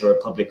bench or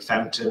a public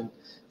fountain,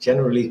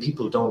 generally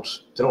people don't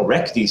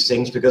wreck these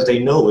things because they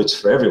know it's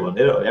for everyone.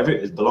 You know,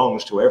 it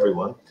belongs to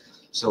everyone.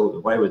 So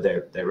why would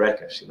they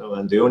wreck it? You know,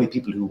 and the only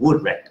people who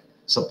would wreck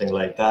something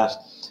like that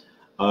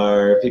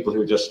are people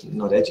who are just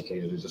not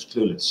educated, or just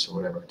clueless, or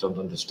whatever, don't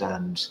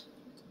understand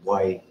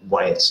why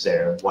it's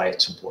there, why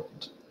it's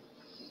important.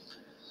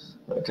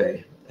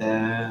 Okay.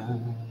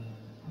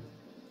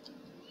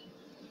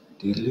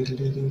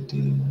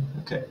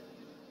 Okay.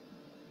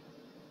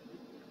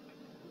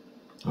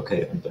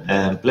 Okay.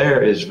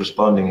 Blair is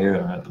responding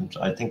here.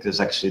 I think there's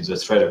actually the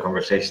thread of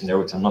conversation there,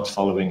 which I'm not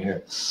following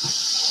here.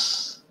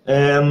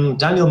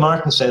 Daniel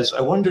Martin says,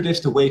 I wondered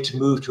if the way to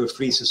move to a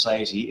free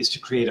society is to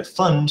create a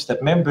fund that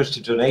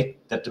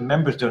the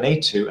members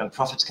donate to and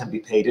profits can be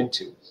paid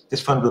into.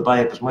 This fund will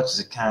buy up as much as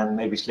it can,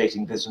 maybe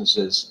starting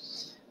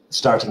businesses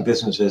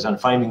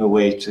and finding a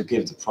way to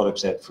give the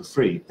products out for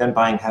free, then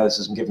buying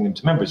houses and giving them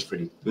to members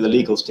free, with a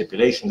legal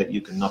stipulation that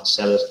you cannot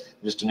sell it,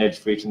 just donate it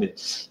free to me.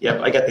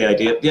 Yeah, I get the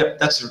idea. Yeah,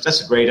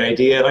 that's a great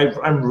idea.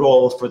 I'm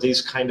all for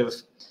these kind of,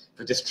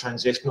 for this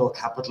transitional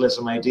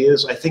capitalism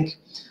ideas. I think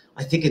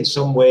in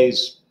some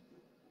ways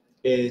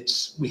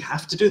we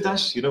have to do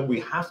that. You know,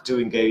 we have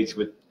to engage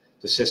with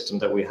the system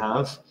that we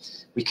have.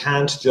 We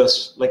can't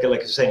just, like I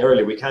was saying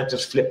earlier, we can't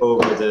just flip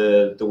over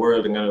the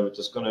world and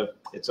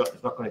it's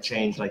not going to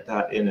change like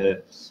that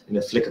in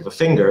a flick of a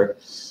finger.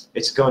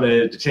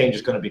 The change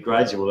is going to be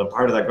gradual, and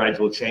part of that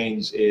gradual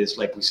change is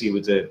like we see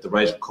with the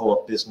rise of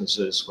co-op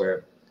businesses,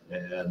 where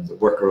the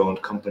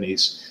worker-owned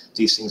companies,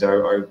 these things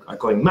are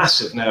going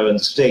massive now in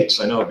the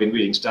States. I know I've been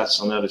reading stats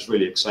on that. It's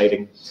really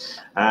exciting.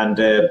 And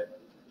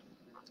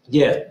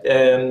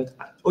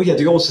oh yeah,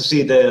 do you also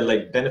see the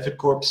like benefit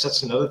corps?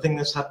 That's another thing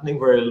that's happening,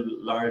 where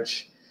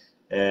large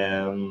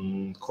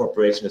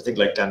corporations, I think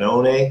like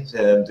Danone,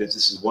 this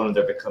is one of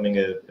them, becoming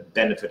a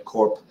benefit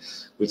corp,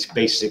 which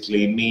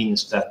basically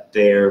means that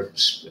they're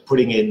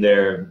putting in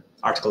their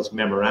articles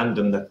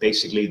memorandum that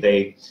basically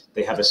they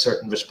have a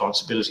certain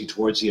responsibility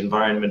towards the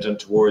environment and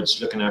towards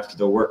looking after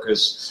their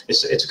workers.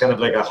 It's kind of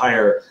like a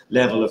higher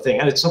level of thing,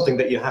 and it's something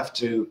that you have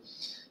to.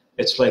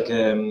 It's like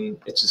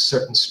it's a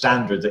certain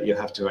standard that you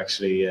have to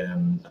actually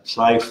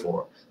apply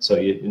for. So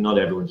not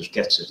everyone just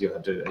gets it. You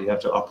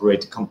have to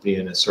operate the company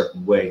in a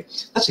certain way.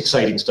 That's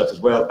exciting stuff as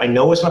well. I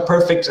know it's not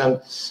perfect,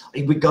 and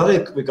we gotta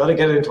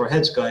get it into our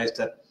heads, guys,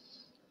 that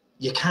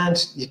you can't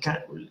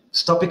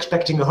stop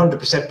expecting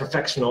 100%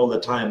 perfection all the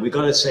time. We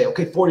gotta say,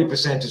 okay,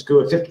 40% is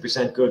good,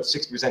 50% good,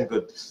 60%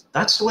 good.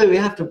 That's the way we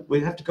have to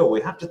go.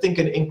 We have to think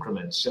in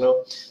increments. You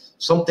know,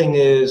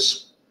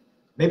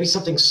 maybe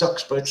something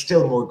sucks, but it's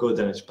still more good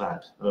than it's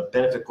bad.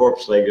 Benefit corps,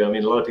 like, I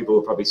mean, a lot of people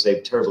will probably say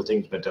terrible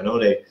things about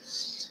Danone,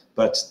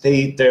 but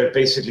they're at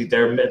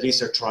least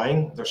they're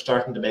trying. They're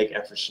starting to make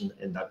efforts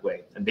in that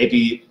way. And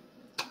maybe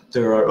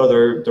there are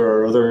other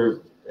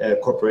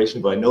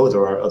corporations, but I know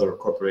there are other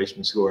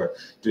corporations who are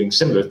doing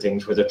similar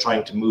things, where they're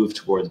trying to move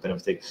towards the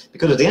benefit thing.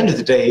 Because at the end of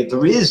the day,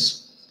 there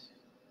is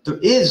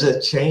a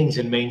change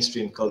in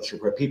mainstream culture,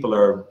 where people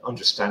are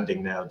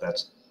understanding now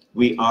that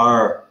we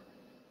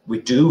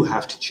do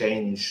have to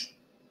change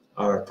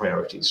our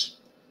priorities.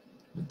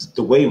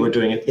 The way we're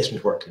doing it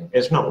isn't working.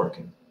 It's not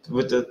working.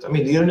 I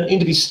mean, you don't need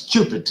to be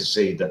stupid to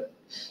see that,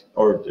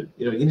 or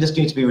you just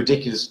need to be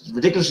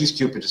ridiculously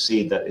stupid to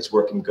see that it's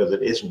working, because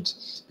it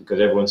isn't, because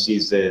everyone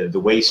sees the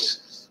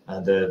waste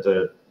and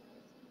the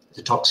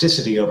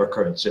toxicity of our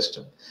current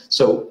system.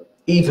 So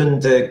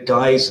even the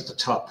guys at the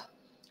top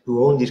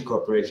who own these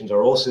corporations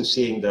are also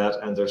seeing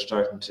that, and they're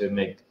starting to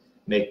make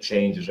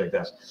changes like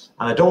that.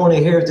 And I don't want to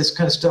hear this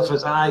kind of stuff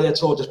as, yeah,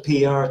 it's all just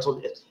PR.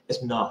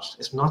 It's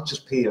not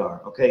just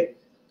PR, okay?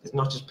 It's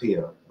not just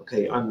PR,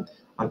 okay?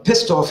 I'm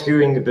pissed off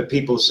hearing about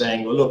people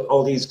saying, well, look,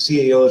 all these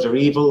CEOs are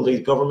evil,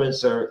 these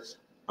governments are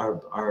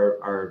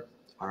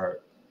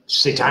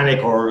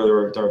satanic,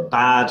 or they're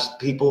bad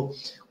people.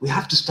 We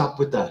have to stop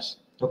with that,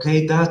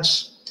 okay?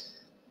 That's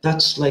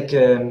like,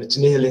 it's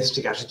a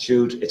nihilistic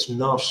attitude. It's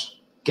not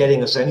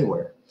getting us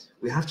anywhere.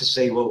 We have to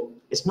say, well,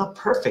 it's not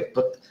perfect,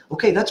 but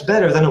okay, that's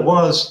better than it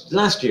was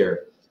last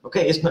year.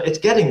 Okay, it's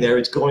getting there,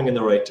 it's going in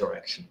the right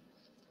direction.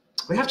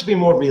 We have to be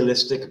more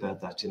realistic about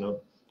that,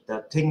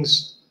 that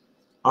things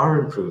are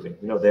improving,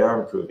 they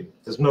are improving.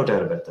 There's no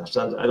doubt about that.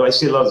 And I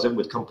see a lot of it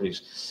with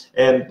companies.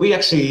 And we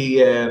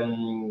actually,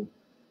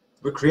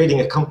 we're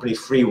creating a company,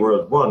 Free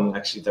World One,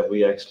 actually, that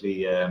we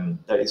actually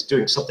that is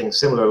doing something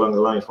similar along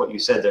the lines of what you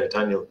said there,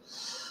 Daniel.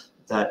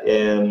 That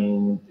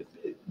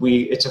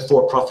it's a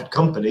for-profit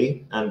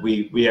company, and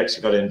we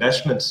actually got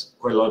investments,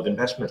 quite a lot of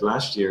investment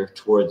last year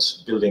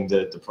towards building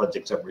the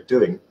projects that we're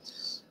doing.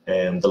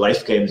 The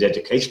Life Games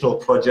educational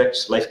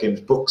projects,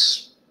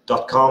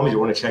 lifegamesbooks.com. If you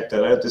want to check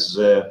that out, this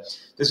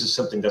is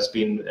something that's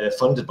been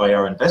funded by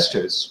our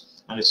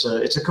investors, and it's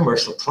a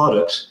commercial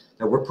product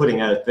that we're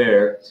putting out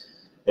there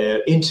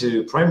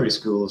into primary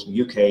schools in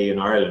the UK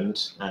and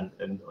Ireland and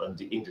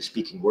the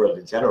English-speaking world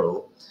in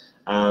general.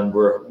 And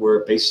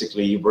we're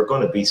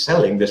going to be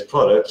selling this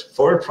product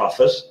for a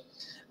profit,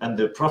 and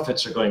the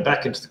profits are going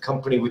back into the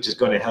company, which is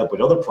going to help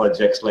with other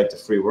projects like the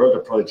Free Worlder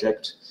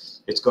project.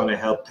 It's going to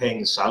help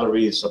paying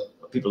salaries of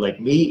people like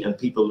me and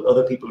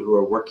other people who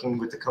are working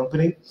with the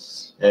company,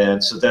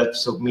 and so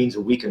it means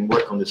that we can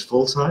work on this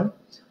full time.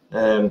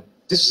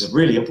 This is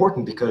really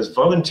important because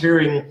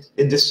volunteering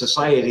in this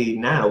society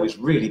now is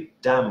really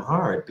damn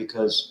hard,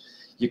 because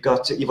you've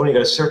only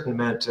got a certain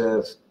amount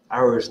of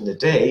hours in the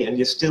day, and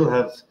you still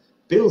have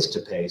bills to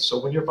pay. So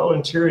when you're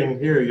volunteering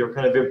here, you're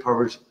kind of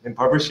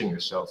impoverishing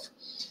yourself.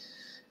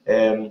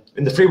 In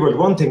the Free World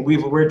One thing,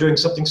 we're doing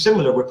something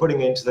similar. We're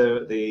putting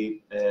into the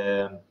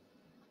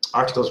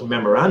articles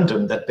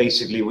memorandum that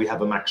basically we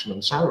have a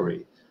maximum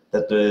salary,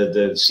 that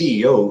the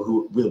CEO,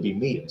 who will be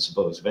me, I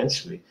suppose,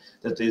 eventually,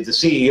 that the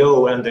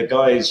CEO and the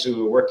guys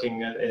who are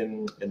working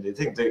in the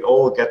thing, they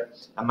all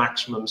get a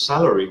maximum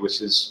salary,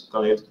 which is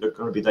going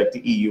to be like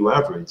the EU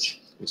average.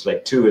 It's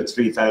like 2,000 or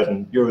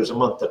 3,000 euros a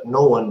month, that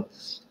no one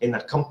in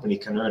that company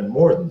can earn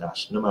more than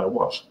that, no matter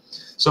what.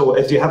 So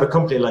if you have a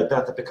company like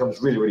that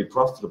becomes really, really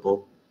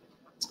profitable,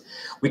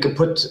 we can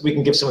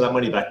give some of that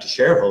money back to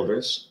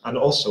shareholders, and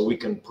also we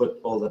can put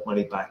all that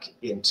money back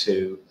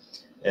into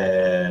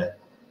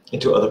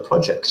other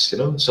projects, you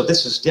know. So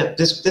this is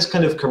this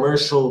kind of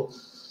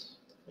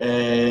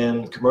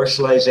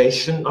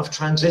commercialization of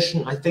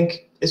transition. I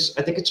think it's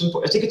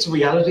important. I think it's a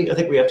reality. I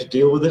think we have to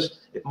deal with it.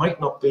 It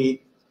might not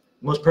be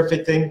the most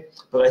perfect thing,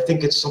 but I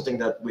think it's something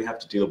that we have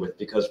to deal with,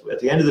 because at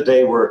the end of the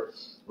day, we're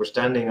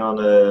standing on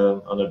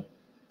a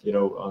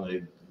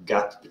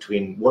gap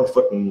between one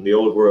foot in the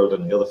old world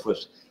and the other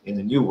foot in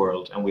the new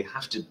world, and we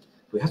have to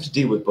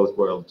deal with both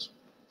worlds.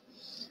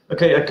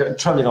 Okay, I'm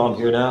traveling on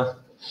here now.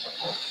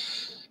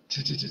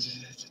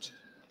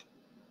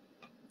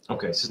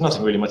 Okay, so there's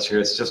nothing really much here.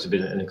 It's just a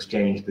bit of an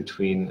exchange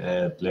between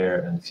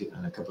Blair and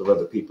a couple of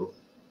other people.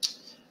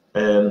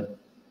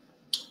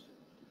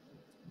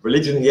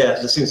 Religion, yeah,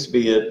 there seems to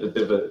be a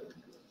bit of a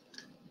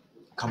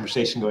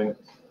conversation going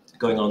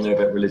on there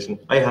about religion.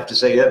 I have to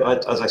say,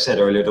 as I said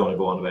earlier, I don't want to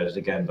go on about it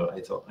again, but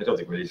I don't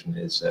think religion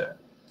is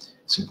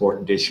it's an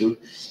important issue.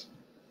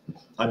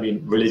 I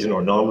mean, religion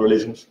or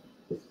non-religion,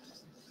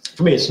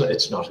 for me,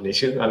 it's not an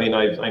issue. I mean,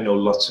 I know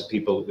lots of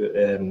people,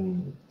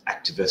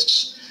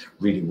 activists,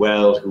 really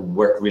well, who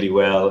work really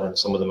well, and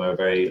some of them are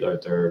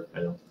they're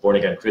born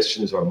again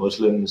Christians or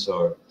Muslims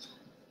or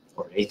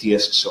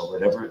atheists or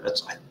whatever. I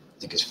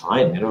think it's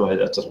fine. You know,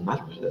 that doesn't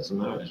matter. It doesn't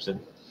matter.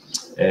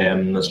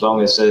 As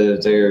long as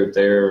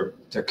they're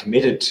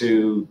committed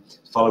to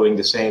following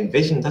the same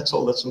vision, that's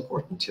all that's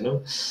important, you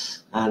know.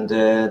 And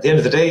at the end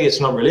of the day,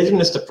 it's not religion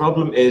that's the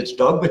problem. It's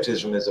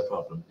dogmatism is the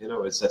problem. You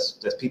know, it's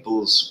that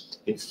people's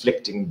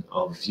inflicting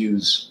of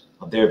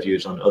their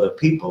views on other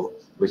people,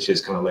 which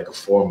is kind of like a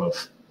form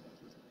of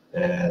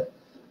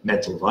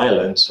mental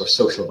violence or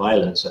social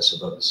violence, I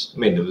suppose. I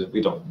mean,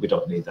 we don't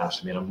need that.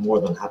 I mean, I'm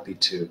more than happy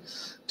to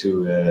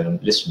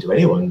listen to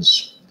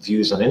anyone's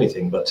views on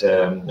anything, but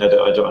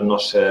I don't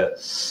want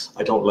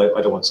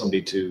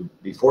somebody to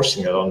be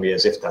forcing it on me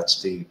as if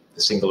that's the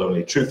single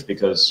only truth,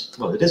 because,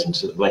 well, it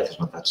isn't. Life is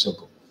not that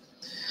simple.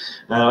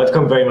 I've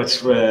come very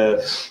much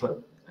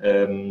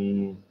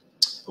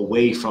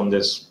away from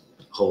this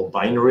whole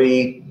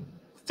binary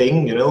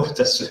thing, you know,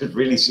 that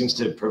really seems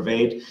to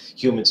pervade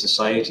human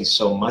society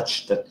so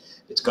much, that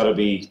it's got to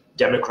be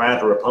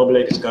Democrat or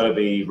Republic, it's got to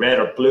be red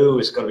or blue,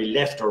 it's got to be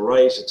left or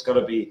right, it's got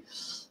to be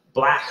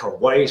black or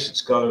white,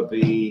 it's got to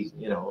be,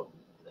 you know,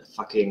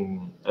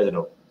 fucking, I don't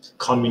know,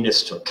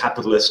 communist or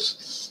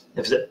capitalist.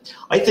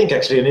 I think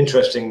actually an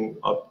interesting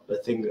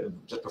thing,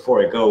 just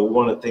before I go,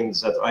 one of the things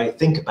that I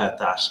think about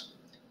that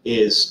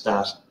is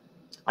that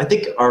I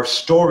think our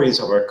stories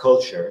of our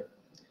culture,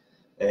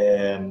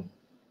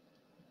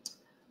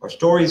 our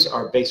stories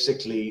are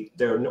basically,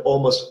 they're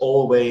almost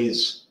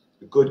always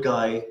a good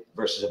guy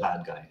versus a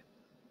bad guy.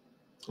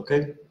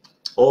 Okay?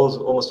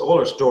 Almost all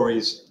our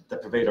stories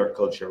that pervade our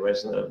culture, right?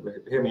 So,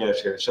 hear me out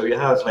here. So you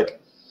have, like,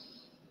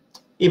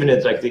 even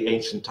in like the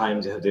ancient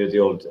times, you have the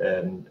old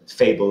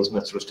fables and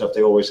that sort of stuff.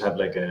 They always have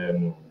like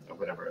a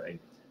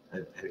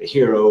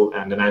hero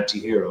and an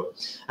anti-hero.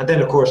 And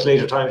then, of course,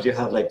 later times you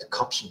have like the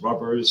cops and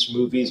robbers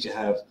movies. You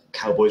have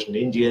cowboys and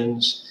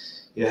Indians.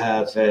 You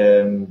have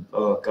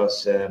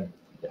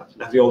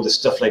have all this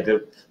stuff like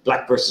the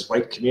black versus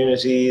white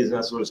communities and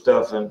that sort of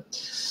stuff. And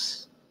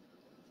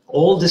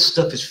all this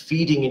stuff is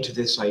feeding into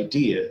this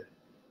idea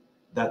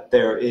that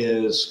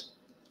there's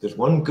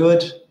one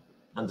good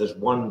and there's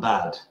one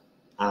bad,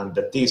 and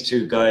that these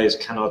two guys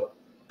cannot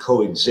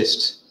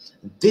coexist.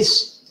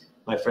 This,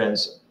 my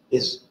friends,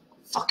 is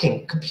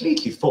fucking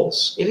completely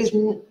false. It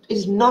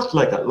is not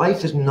like that.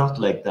 Life is not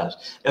like that.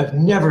 I've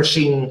never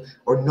seen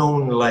or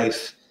known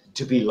life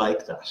to be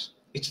like that.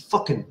 It's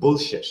fucking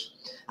bullshit.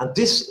 And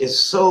this is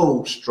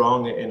so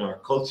strong in our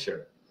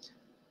culture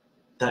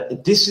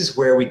that this is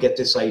where we get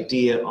this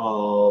idea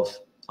of,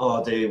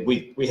 oh,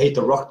 we hate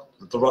the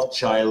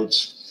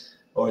Rothschilds,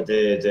 or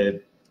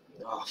the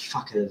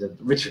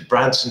Richard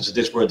Bransons of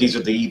this world. These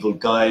are the evil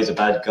guys, the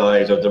bad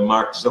guys, or the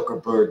Mark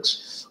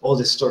Zuckerbergs, all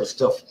this sort of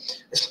stuff.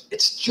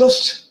 It's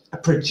just a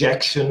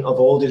projection of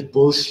all this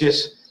bullshit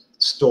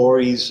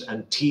stories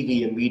and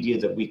TV and media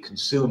that we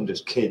consumed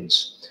as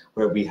kids,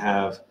 where we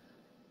have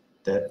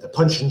the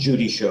Punch and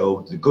Judy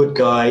show, the good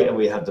guy, and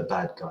we have the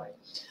bad guy.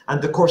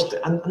 And of course,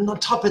 and on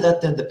top of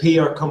that, then the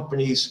PR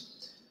companies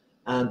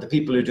and the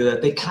people who do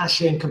that, they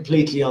cash in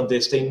completely on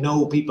this. They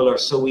know people are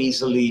so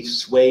easily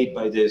swayed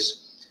by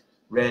this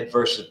red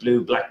versus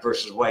blue, black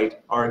versus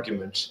white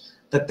argument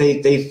that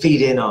they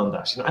feed in on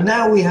that. You know? And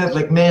now we have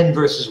like men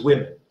versus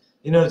women.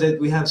 You know, that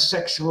we have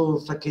sexual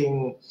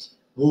fucking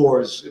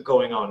wars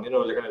going on. You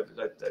know,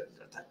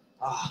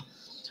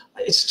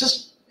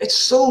 it's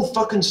so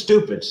fucking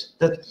stupid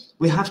that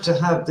we have to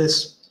have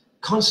this,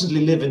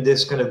 constantly live in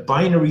this kind of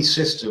binary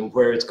system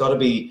where it's got to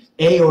be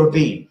A or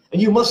B,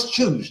 and you must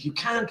choose. You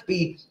can't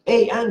be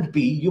A and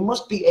B. You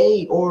must be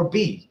A or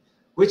B.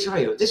 Which are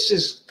you? This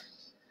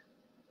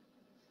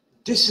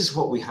is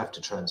what we have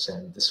to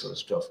transcend. This sort of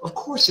stuff. Of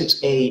course,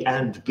 it's A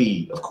and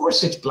B. Of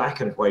course, it's black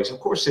and white.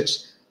 Of course,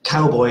 it's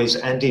cowboys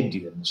and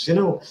Indians. You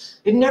know,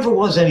 it never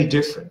was any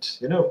different.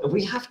 You know,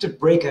 we have to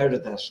break out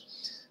of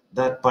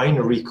that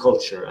binary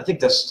culture. I think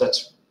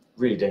that's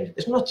really dangerous.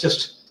 It's not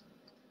just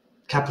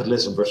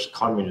capitalism versus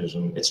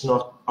communism. It's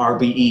not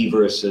RBE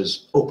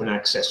versus open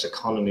access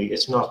economy.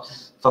 It's not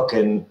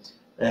fucking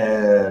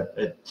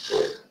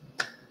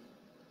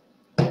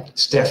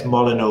Steph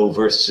Molyneux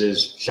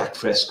versus Jacques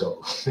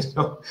Fresco. You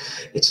know,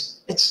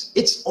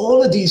 it's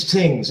all of these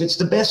things. It's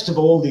the best of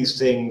all these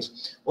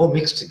things, all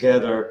mixed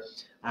together,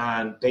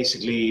 and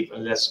basically,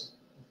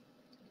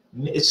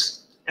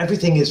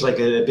 everything is like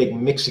a big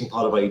mixing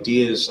pot of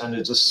ideas, and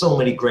there's just so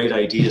many great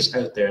ideas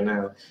out there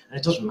now, and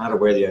it doesn't matter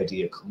where the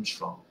idea comes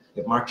from.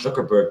 If Mark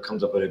Zuckerberg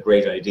comes up with a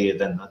great idea,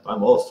 then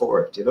I'm all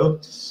for it, you know.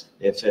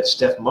 If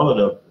Steph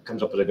Molyneux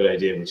comes up with a good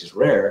idea, which is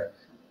rare,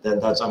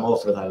 then I'm all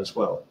for that as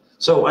well.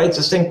 So I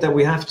just think that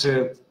we have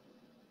to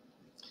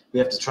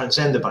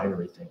transcend the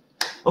binary thing.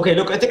 Okay,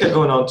 look, I think I'm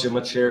going on too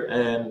much here.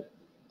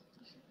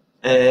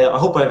 I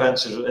hope I've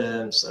answered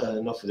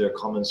enough of their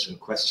comments and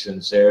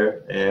questions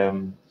there.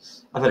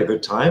 I've had a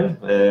good time.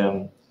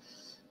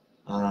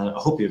 I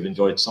hope you've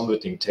enjoyed some of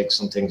it and take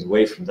some things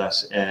away from that.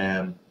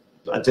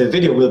 The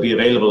video will be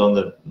available on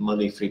the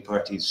Money Free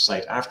Party's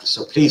site after,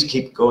 so please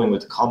keep going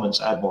with the comments,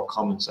 add more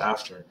comments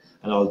after,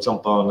 and I'll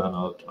jump on and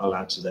I'll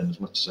answer them as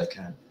much as I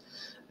can.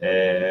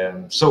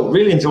 So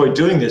really enjoyed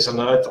doing this,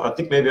 and I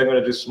think maybe I'm going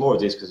to do some more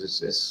of these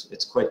because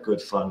it's quite good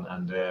fun,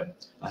 and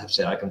I have to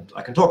say I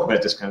can talk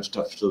about this kind of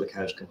stuff till the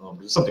cows come home.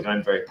 It's something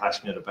I'm very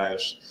passionate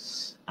about,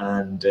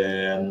 and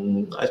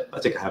I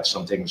think I have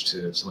some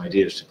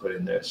ideas to put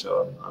in there.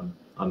 So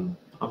I'm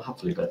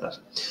happy about that.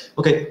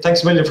 Okay,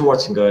 thanks a million for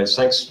watching, guys.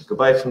 Thanks.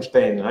 Goodbye from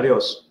Spain.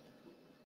 Adios.